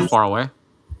 kilograms. Not too far away.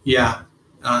 Yeah.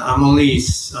 I'm only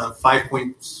 5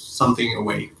 point something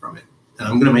away from it. And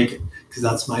I'm going to make it because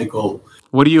that's my goal.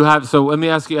 What do you have? So let me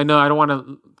ask you, I know I don't want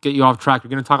to get you off track. You're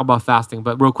going to talk about fasting,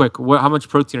 but real quick, how much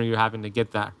protein are you having to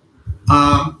get that?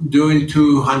 Doing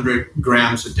 200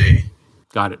 grams a day.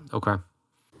 Got it. Okay.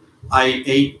 I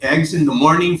ate eggs in the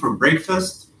morning for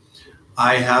breakfast.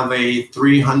 I have a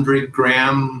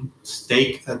 300-gram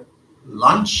steak at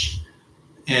lunch,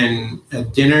 and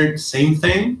at dinner, same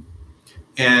thing.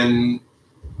 And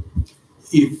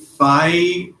if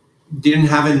I didn't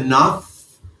have enough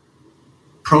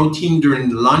protein during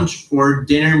the lunch or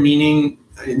dinner, meaning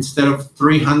instead of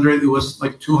 300, it was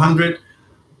like 200,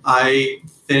 I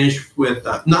finished with,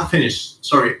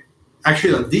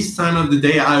 Actually, at this time of the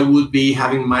day, I would be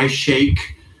having my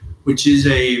shake which is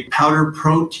a powder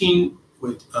protein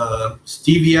with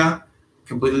stevia,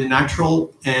 completely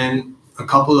natural, and a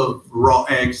couple of raw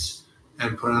eggs,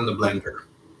 and put it in the blender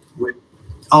with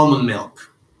almond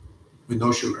milk with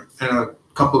no sugar and a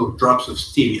couple of drops of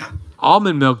stevia.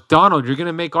 Almond milk, Donald, you're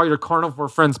gonna make all your carnivore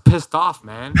friends pissed off,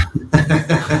 man.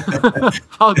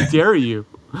 How dare you?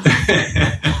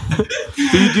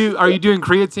 Are you doing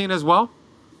creatine as well?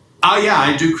 Oh yeah,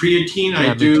 I do creatine.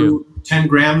 I do 10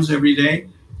 grams every day.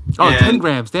 Oh, 10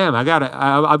 grams. Damn,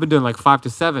 I've been doing like 5 to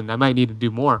 7. I might need to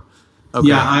do more. Okay.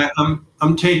 Yeah,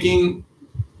 I'm taking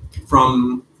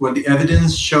from what the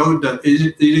evidence showed that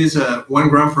it is 1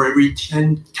 gram for every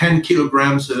 10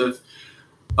 kilograms of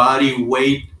body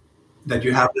weight that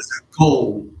you have as a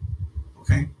goal.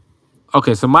 Okay.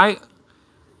 Okay, so I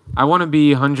want to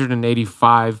be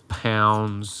 185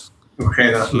 pounds.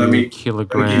 Okay, let me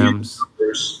kilograms.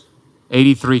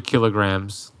 83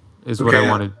 kilograms is what I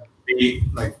wanted. Be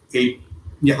like 8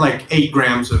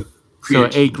 grams of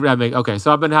creatine. So 8 grams. Okay,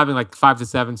 so I've been having like 5 to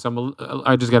 7. So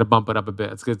I just got to bump it up a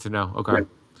bit. It's good to know. Okay. Right.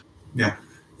 Yeah,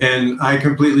 and I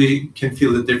completely can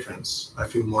feel the difference. I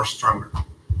feel more stronger.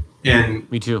 And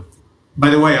me too. By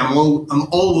the way, I'm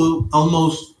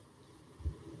almost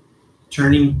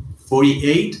turning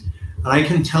 48, and I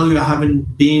can tell you I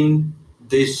haven't been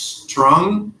this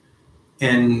strong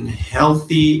and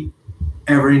healthy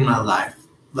ever in my life.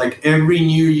 Like every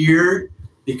new year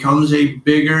becomes a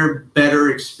bigger, better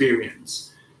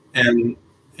experience. And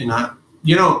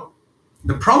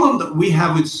the problem that we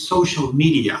have with social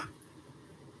media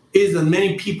is that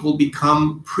many people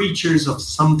become preachers of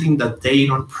something that they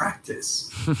don't practice.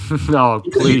 No,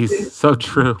 please. So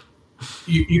true.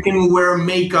 You can wear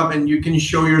makeup and you can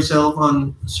show yourself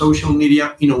on social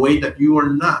media in a way that you are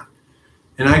not.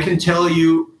 And I can tell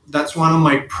you that's one of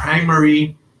my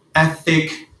primary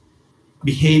ethic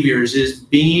behaviors is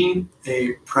being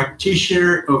a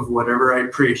practitioner of whatever I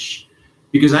preach.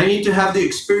 Because I need to have the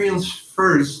experience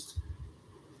first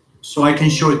so I can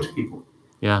show it to people.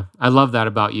 Yeah, I love that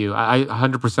about you. I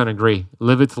 100% agree.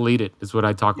 Live it to lead it is what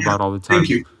I talk about all the time. Thank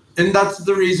you. And that's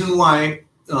the reason why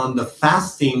the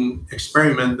fasting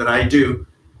experiment that I do,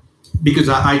 because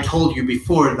I told you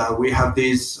before that we have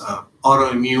this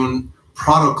autoimmune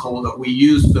protocol that we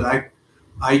use, but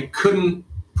I couldn't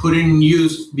put in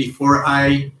use before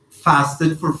I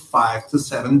fasted for 5 to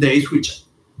 7 days, which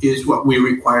is what we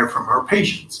require from our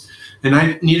patients. And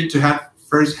I needed to have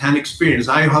first-hand experience.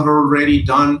 I have already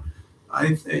done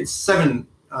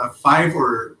 5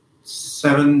 or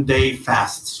 7 day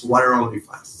fasts, water only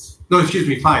fasts. No, excuse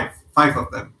me, five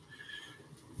of them.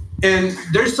 And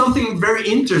there's something very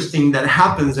interesting that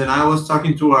happens. And I was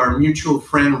talking to our mutual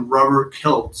friend, Robert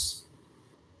Kiltz,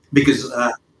 because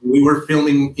we were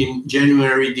filming in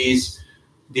January this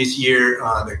year,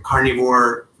 the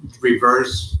Carnivore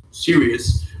Reverse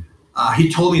series. He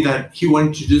told me that he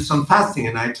wanted to do some fasting.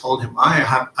 And I told him, I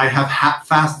have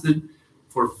fasted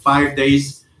for 5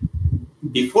 days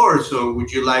before, so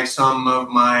would you like some of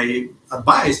my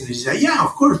advice? And he said, yeah,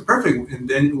 of course, perfect. And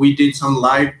then we did some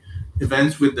live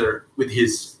events with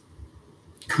his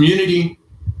community.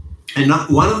 And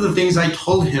one of the things I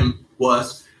told him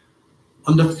was,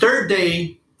 on the third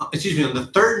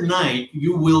night,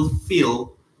 you will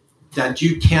feel that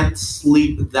you can't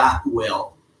sleep that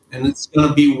well. And it's going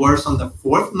to be worse on the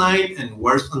 4th night and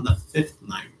worse on the 5th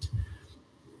night.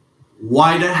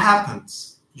 Why that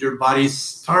happens? Your body's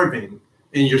starving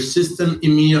and your system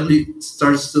immediately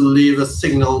starts to leave a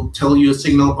signal,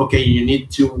 okay, you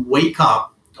need to wake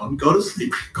up. Don't go to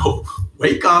sleep. Go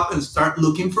wake up and start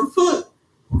looking for food.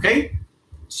 Okay?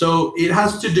 So it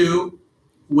has to do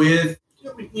with,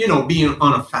 being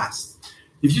on a fast.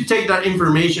 If you take that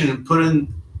information and put it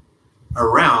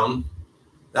around,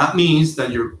 that means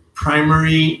that your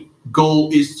primary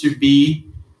goal is to be,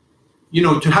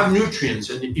 to have nutrients.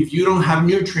 And if you don't have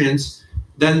nutrients,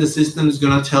 then the system is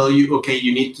going to tell you, okay,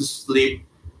 you need to sleep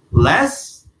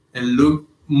less and look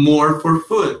more for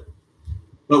food.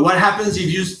 But what happens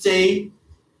if you stay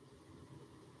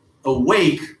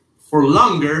awake for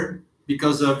longer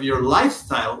because of your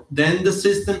lifestyle? Then the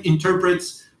system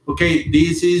interprets, okay,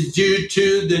 this is due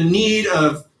to the need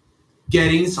of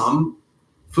getting some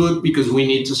food because we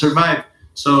need to survive.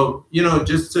 So,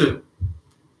 just to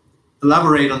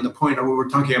elaborate on the point that we were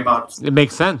talking about. It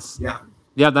makes sense. Yeah.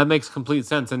 Yeah, that makes complete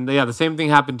sense. And the same thing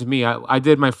happened to me. I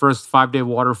did my first 5-day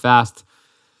water fast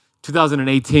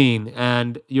 2018,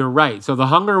 and you're right. So the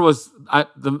hunger was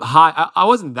the high. I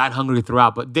wasn't that hungry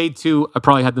throughout, but day 2, I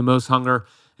probably had the most hunger,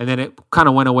 and then it kind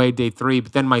of went away day 3.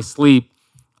 But then my sleep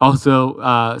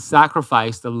also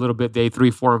sacrificed a little bit day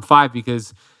 3, 4, and 5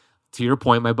 because to your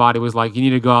point, my body was like, you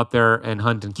need to go out there and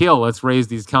hunt and kill. Let's raise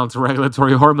these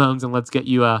counter-regulatory hormones and let's get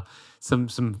you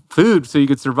some food so you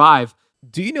could survive.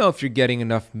 Do you know if you're getting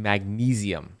enough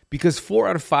magnesium? Because 4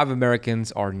 out of 5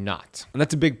 Americans are not. And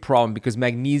that's a big problem because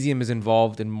magnesium is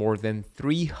involved in more than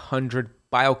 300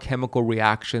 biochemical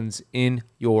reactions in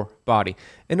your body.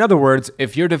 In other words,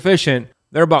 if you're deficient,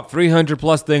 there are about 300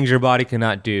 plus things your body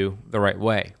cannot do the right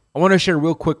way. I want to share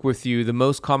real quick with you the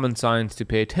most common signs to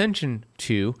pay attention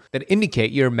to that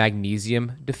indicate you're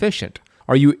magnesium deficient.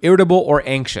 Are you irritable or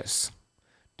anxious?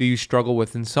 Do you struggle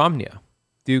with insomnia?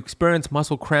 Do you experience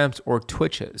muscle cramps or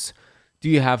twitches? Do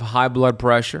you have high blood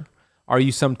pressure? Are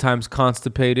you sometimes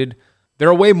constipated? There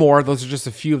are way more. Those are just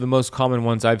a few of the most common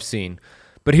ones I've seen.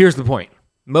 But here's the point.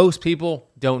 Most people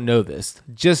don't know this.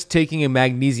 Just taking a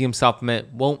magnesium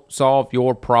supplement won't solve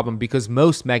your problem because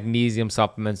most magnesium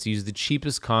supplements use the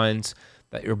cheapest kinds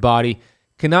that your body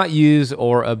cannot use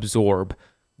or absorb.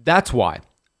 That's why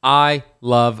I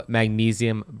love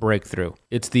Magnesium Breakthrough.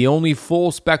 It's the only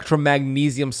full spectrum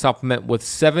magnesium supplement with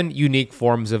 7 unique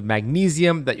forms of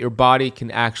magnesium that your body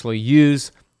can actually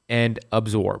use and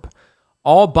absorb.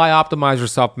 All Bioptimizer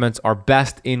supplements are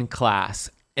best in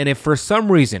class. And if for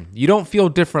some reason you don't feel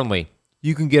differently,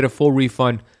 you can get a full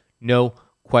refund, no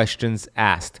questions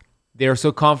asked. They are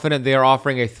so confident they are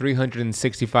offering a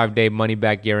 365-day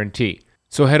money-back guarantee.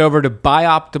 So head over to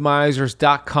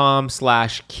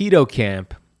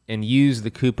bioptimizers.com/ketocamp and use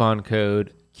the coupon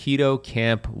code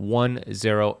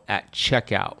KETOCAMP10 at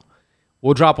checkout.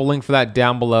 We'll drop a link for that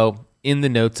down below in the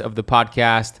notes of the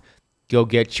podcast. Go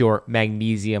get your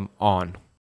magnesium on.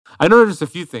 I noticed a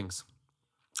few things.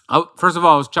 First of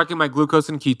all, I was checking my glucose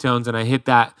and ketones, and I hit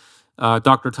that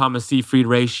Dr. Thomas Seyfried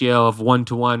ratio of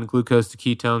 1-to-1 glucose to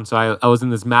ketone. So I was in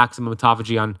this maximum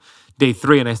autophagy on day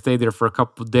 3, and I stayed there for a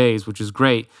couple of days, which is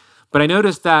great. But I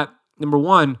noticed that, number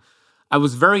one, I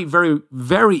was very, very,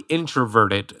 very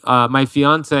introverted. My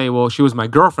fiance, well, she was my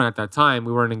girlfriend at that time.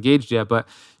 We weren't engaged yet, but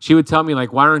she would tell me,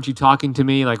 like, why aren't you talking to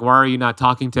me? Like, why are you not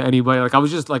talking to anybody? Like, I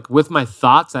was just, like, with my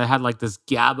thoughts. I had, like, this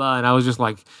GABA, and I was just,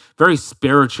 like, very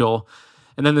spiritual.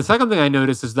 And then the second thing I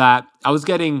noticed is that I was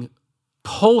getting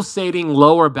pulsating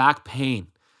lower back pain.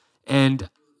 And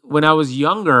when I was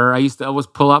younger, I used to always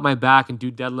pull out my back and do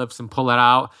deadlifts and pull it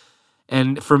out.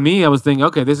 And for me, I was thinking,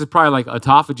 okay, this is probably like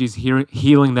autophagy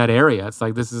healing that area. It's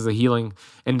like this is a healing.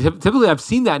 And typically I've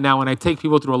seen that now when I take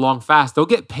people through a long fast. They'll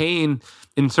get pain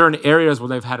in certain areas where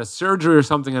they've had a surgery or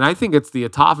something. And I think it's the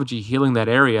autophagy healing that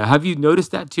area. Have you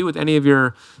noticed that too with any of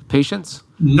your patients?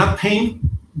 Not pain,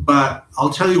 but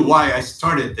I'll tell you why I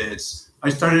started this. I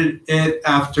started it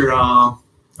after a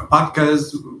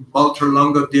podcast Walter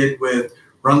Longo did with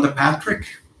Rhonda Patrick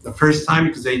the first time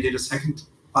because they did a second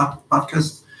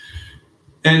podcast.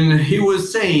 And he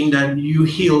was saying that you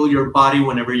heal your body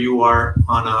whenever you are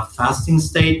on a fasting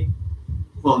state.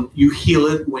 Well, you heal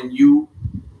it when you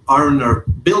are in a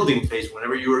building phase,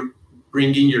 whenever you're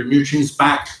bringing your nutrients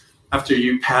back after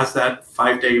you pass that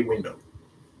 5-day window.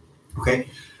 Okay.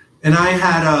 And I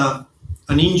had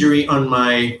an injury on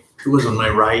my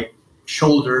right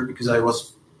shoulder because I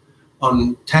was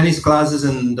on tennis classes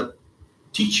and the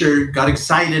teacher got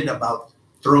excited about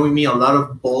throwing me a lot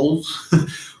of balls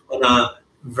on a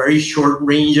very short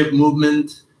range of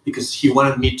movement because he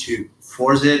wanted me to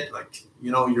force it. Like,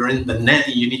 you know, you're in the net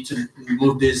and you need to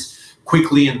move this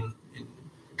quickly and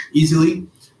easily.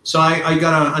 So I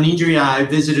got an injury. I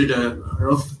visited an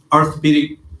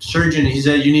orthopedic surgeon. He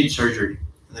said, you need surgery.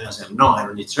 And then I said, no, I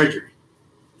don't need surgery.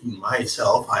 In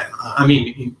myself,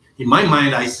 in my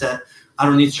mind, I said, I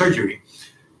don't need surgery.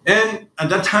 And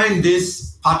at that time,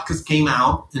 this podcast came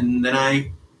out, and then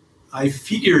I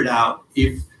figured out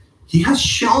if he has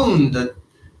shown that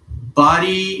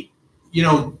body,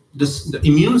 the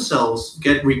immune cells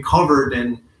get recovered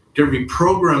and get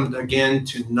reprogrammed again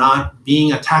to not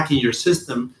being attacking your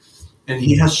system. And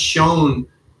he has shown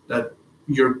that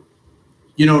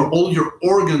all your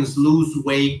organs lose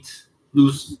weight,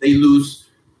 they lose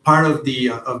part of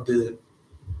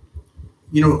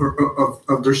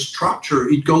of their structure.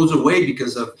 It goes away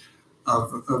because of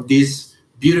this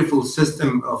beautiful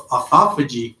system of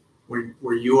autophagy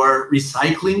where you are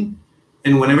recycling,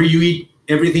 and whenever you eat,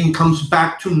 everything comes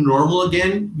back to normal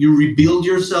again. You rebuild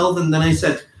yourself. And then I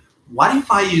said, what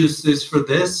if I use this for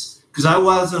this? Because I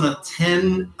was on a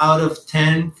 10 out of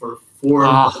 10 for 4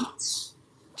 months.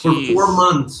 Geez. For 4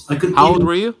 months. How old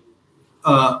were you?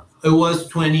 It was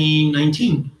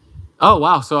 2019. Oh,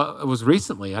 wow. So it was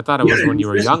recently. I thought it was when you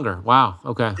were younger. Wow.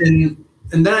 Okay. And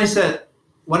then I said,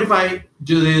 what if I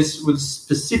do this with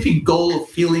specific goal of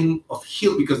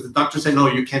heal? Because the doctor said, no,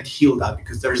 you can't heal that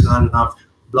because there's not enough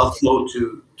blood flow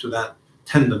to that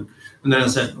tendon. And then I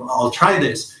said, well, I'll try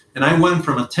this. And I went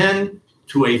from a 10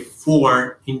 to a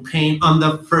 4 in pain on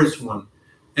the first one.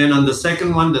 And on the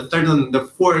second one, the third one, the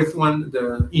fourth one,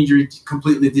 the injury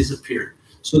completely disappeared.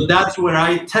 So that's where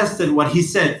I tested what he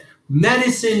said.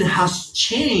 Medicine has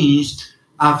changed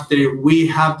after we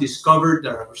have discovered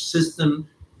that our system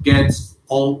gets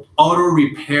auto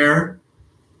repair,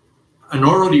 an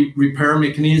auto repair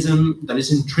mechanism that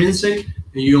is intrinsic,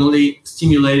 and you only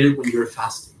stimulate it when you're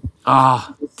fasting.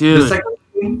 Ah, dude.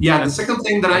 The second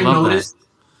thing that I noticed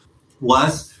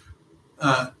was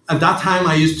at that time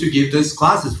I used to give these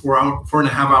classes,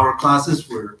 4.5-hour classes,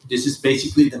 where this is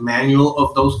basically the manual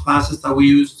of those classes that we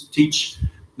used to teach.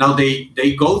 Now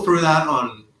they go through that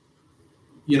on,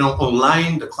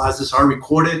 online. The classes are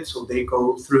recorded, so they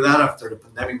go through that. After the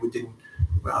pandemic,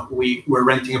 we were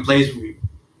renting a place, we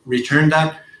returned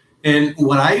that. And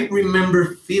what I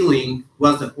remember feeling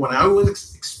was that when I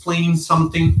was explaining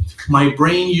something, my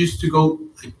brain used to go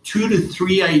like 2 to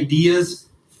 3 ideas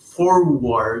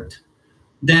forward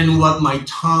than what my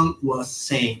tongue was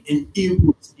saying. And it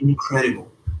was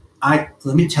incredible.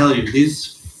 Let me tell you,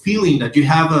 this feeling that you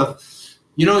have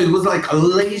it was like a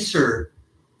laser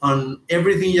on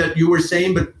everything that you were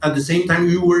saying, but at the same time,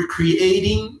 you were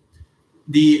creating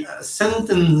the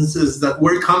sentences that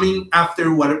were coming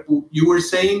after what you were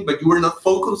saying, but you were not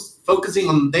focusing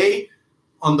on the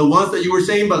ones that you were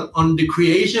saying, but on the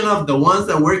creation of the ones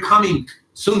that were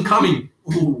soon coming.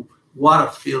 Ooh, what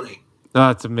a feeling.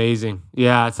 That's amazing.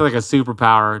 Yeah, it's like a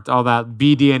superpower. It's all that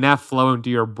BDNF flowing to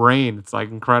your brain. It's like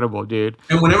incredible, dude.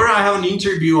 And whenever I have an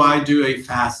interview, I do a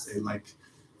fast, like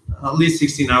at least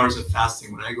 16 hours of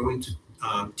fasting. When I go into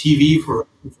TV for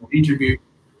an interview,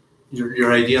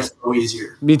 your ideas go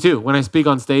easier. Me too. When I speak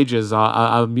on stages,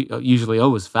 I'm usually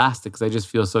always fasting because I just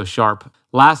feel so sharp.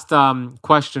 Last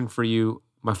question for you,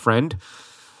 my friend,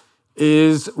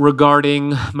 is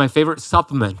regarding my favorite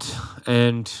supplement.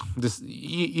 And this,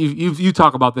 you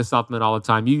talk about this supplement all the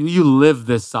time. You live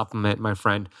this supplement, my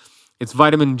friend. It's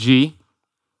vitamin G,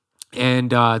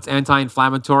 and it's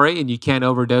anti-inflammatory, and you can't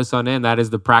overdose on it. And that is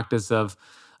the practice of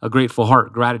a grateful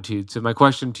heart, gratitude. So my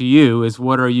question to you is,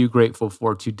 what are you grateful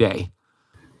for today?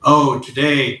 Oh,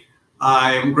 today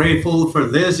I am grateful for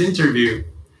this interview.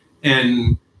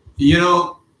 And, we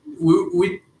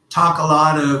talk a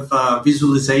lot of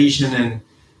visualization, and,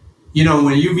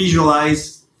 when you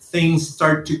visualize, things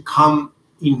start to come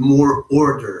in more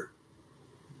order,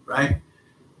 right?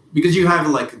 Because you have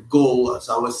like a goal, as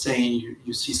I was saying,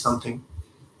 you see something.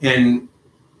 And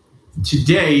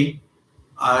today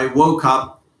I woke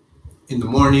up in the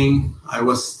morning, I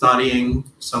was studying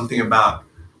something about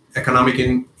economic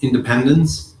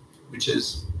independence, which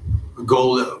is a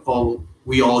goal that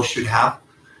we all should have.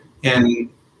 And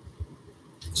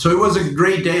so it was a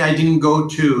great day. I didn't go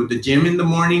to the gym in the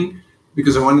morning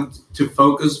because I wanted to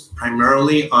focus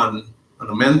primarily on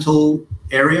a mental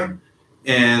area.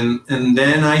 And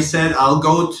then I said, I'll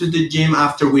go to the gym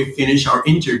after we finish our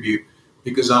interview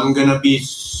because I'm going to be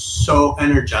so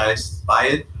energized by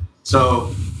it.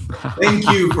 So thank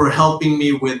you for helping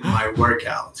me with my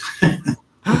workout.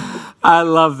 I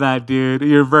love that, dude.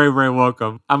 You're very, very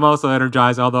welcome. I'm also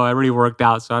energized, although I already worked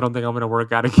out, so I don't think I'm going to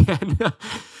work out again.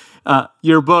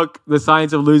 Your book, The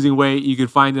Science of Losing Weight, you can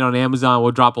find it on Amazon.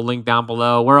 We'll drop a link down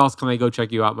below. Where else can I go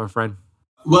check you out, my friend?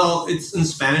 Well, it's in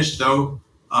Spanish, though.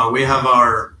 We have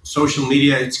our social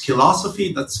media. It's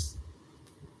Kilosophy. That's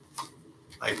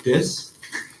like this.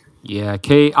 Yeah,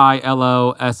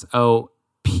 KILOSOPHY.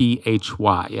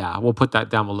 Yeah, we'll put that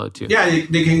down below, too. Yeah,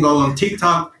 they can go on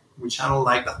TikTok, which I don't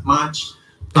like that much.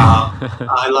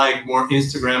 I like more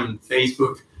Instagram and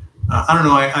Facebook. I don't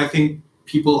know. I think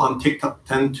people on TikTok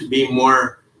tend to be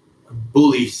more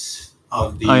bullies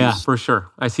of these. Oh, yeah, for sure.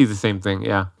 I see the same thing.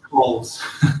 Yeah. Trolls.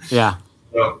 Yeah.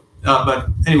 So, but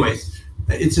anyways,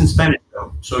 it's in Spanish,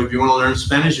 though. So if you want to learn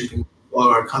Spanish, you can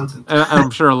follow our content. And I'm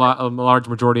sure a large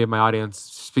majority of my audience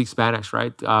speaks Spanish,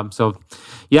 right? So,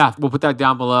 yeah, we'll put that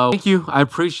down below. Thank you. I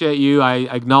appreciate you. I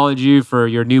acknowledge you for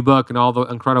your new book and all the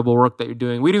incredible work that you're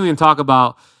doing. We didn't even talk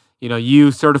about,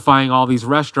 you certifying all these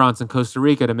restaurants in Costa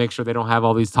Rica to make sure they don't have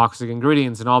all these toxic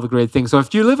ingredients and all the great things. So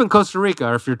if you live in Costa Rica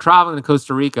or if you're traveling to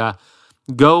Costa Rica,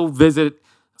 go visit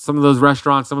some of those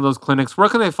restaurants, some of those clinics. Where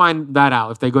can they find that out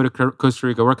if they go to Costa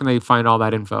Rica? Where can they find all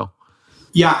that info?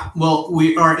 Yeah, well,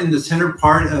 we are in the center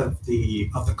part of the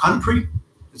country.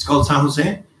 It's called San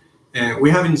Jose. And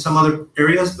we have in some other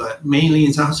areas, but mainly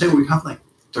in San Jose, we have like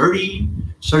 30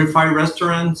 certified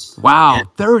restaurants. Wow,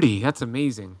 30. That's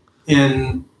amazing.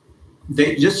 And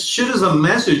they just shoot us a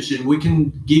message and we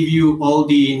can give you all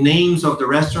the names of the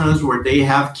restaurants where they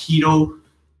have keto,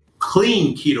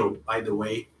 clean keto, by the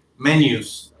way,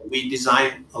 menus we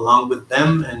design along with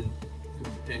them, and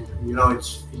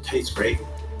it tastes great.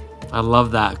 I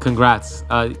love that. Congrats.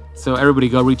 So everybody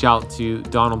go reach out to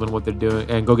Donald and what they're doing,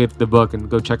 and go get the book and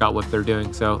go check out what they're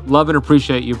doing. So love and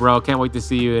appreciate you, bro. Can't wait to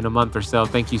see you in a month or so.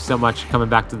 Thank you so much for coming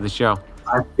back to the show.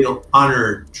 I feel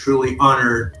honored, truly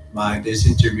honored by this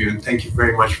interview, and thank you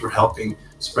very much for helping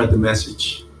spread the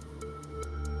message.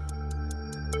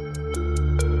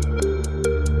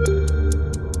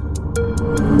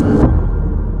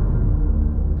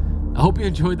 I hope you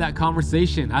enjoyed that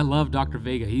conversation. I love Dr.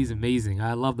 Vega. He's amazing.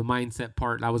 I love the mindset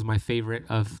part. That was my favorite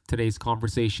of today's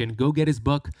conversation. Go get his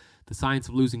book, The Science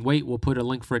of Losing Weight. We'll put a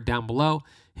link for it down below.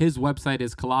 His website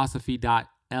is Philosophy.la.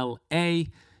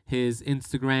 His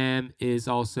Instagram is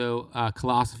also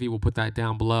Philosophy. We'll put that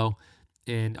down below.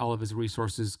 And all of his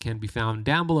resources can be found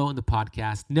down below in the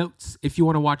podcast notes. If you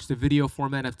want to watch the video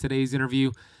format of today's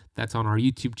interview, that's on our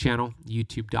YouTube channel,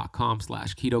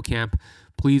 youtube.com/KetoCamp.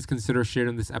 Please consider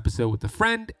sharing this episode with a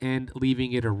friend and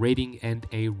leaving it a rating and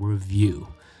a review.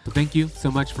 So thank you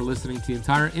so much for listening to the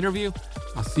entire interview.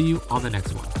 I'll see you on the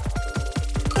next one.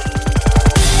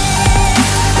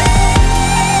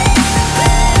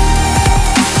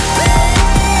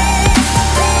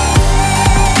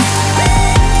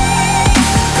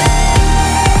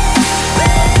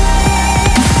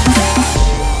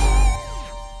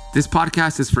 This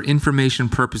podcast is for information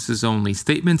purposes only.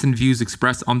 Statements and views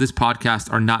expressed on this podcast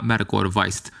are not medical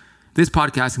advice. This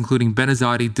podcast, including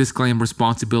Benazati, disclaims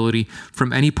responsibility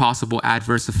from any possible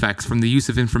adverse effects from the use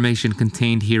of information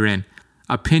contained herein.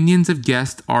 Opinions of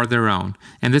guests are their own,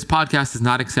 and this podcast does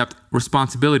not accept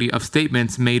responsibility of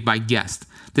statements made by guests.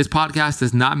 This podcast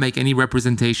does not make any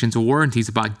representations or warranties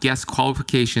about guest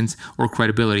qualifications or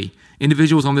credibility.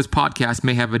 Individuals on this podcast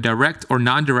may have a direct or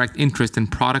non-direct interest in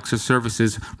products or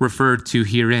services referred to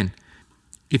herein.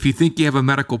 If you think you have a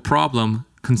medical problem,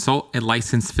 consult a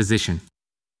licensed physician.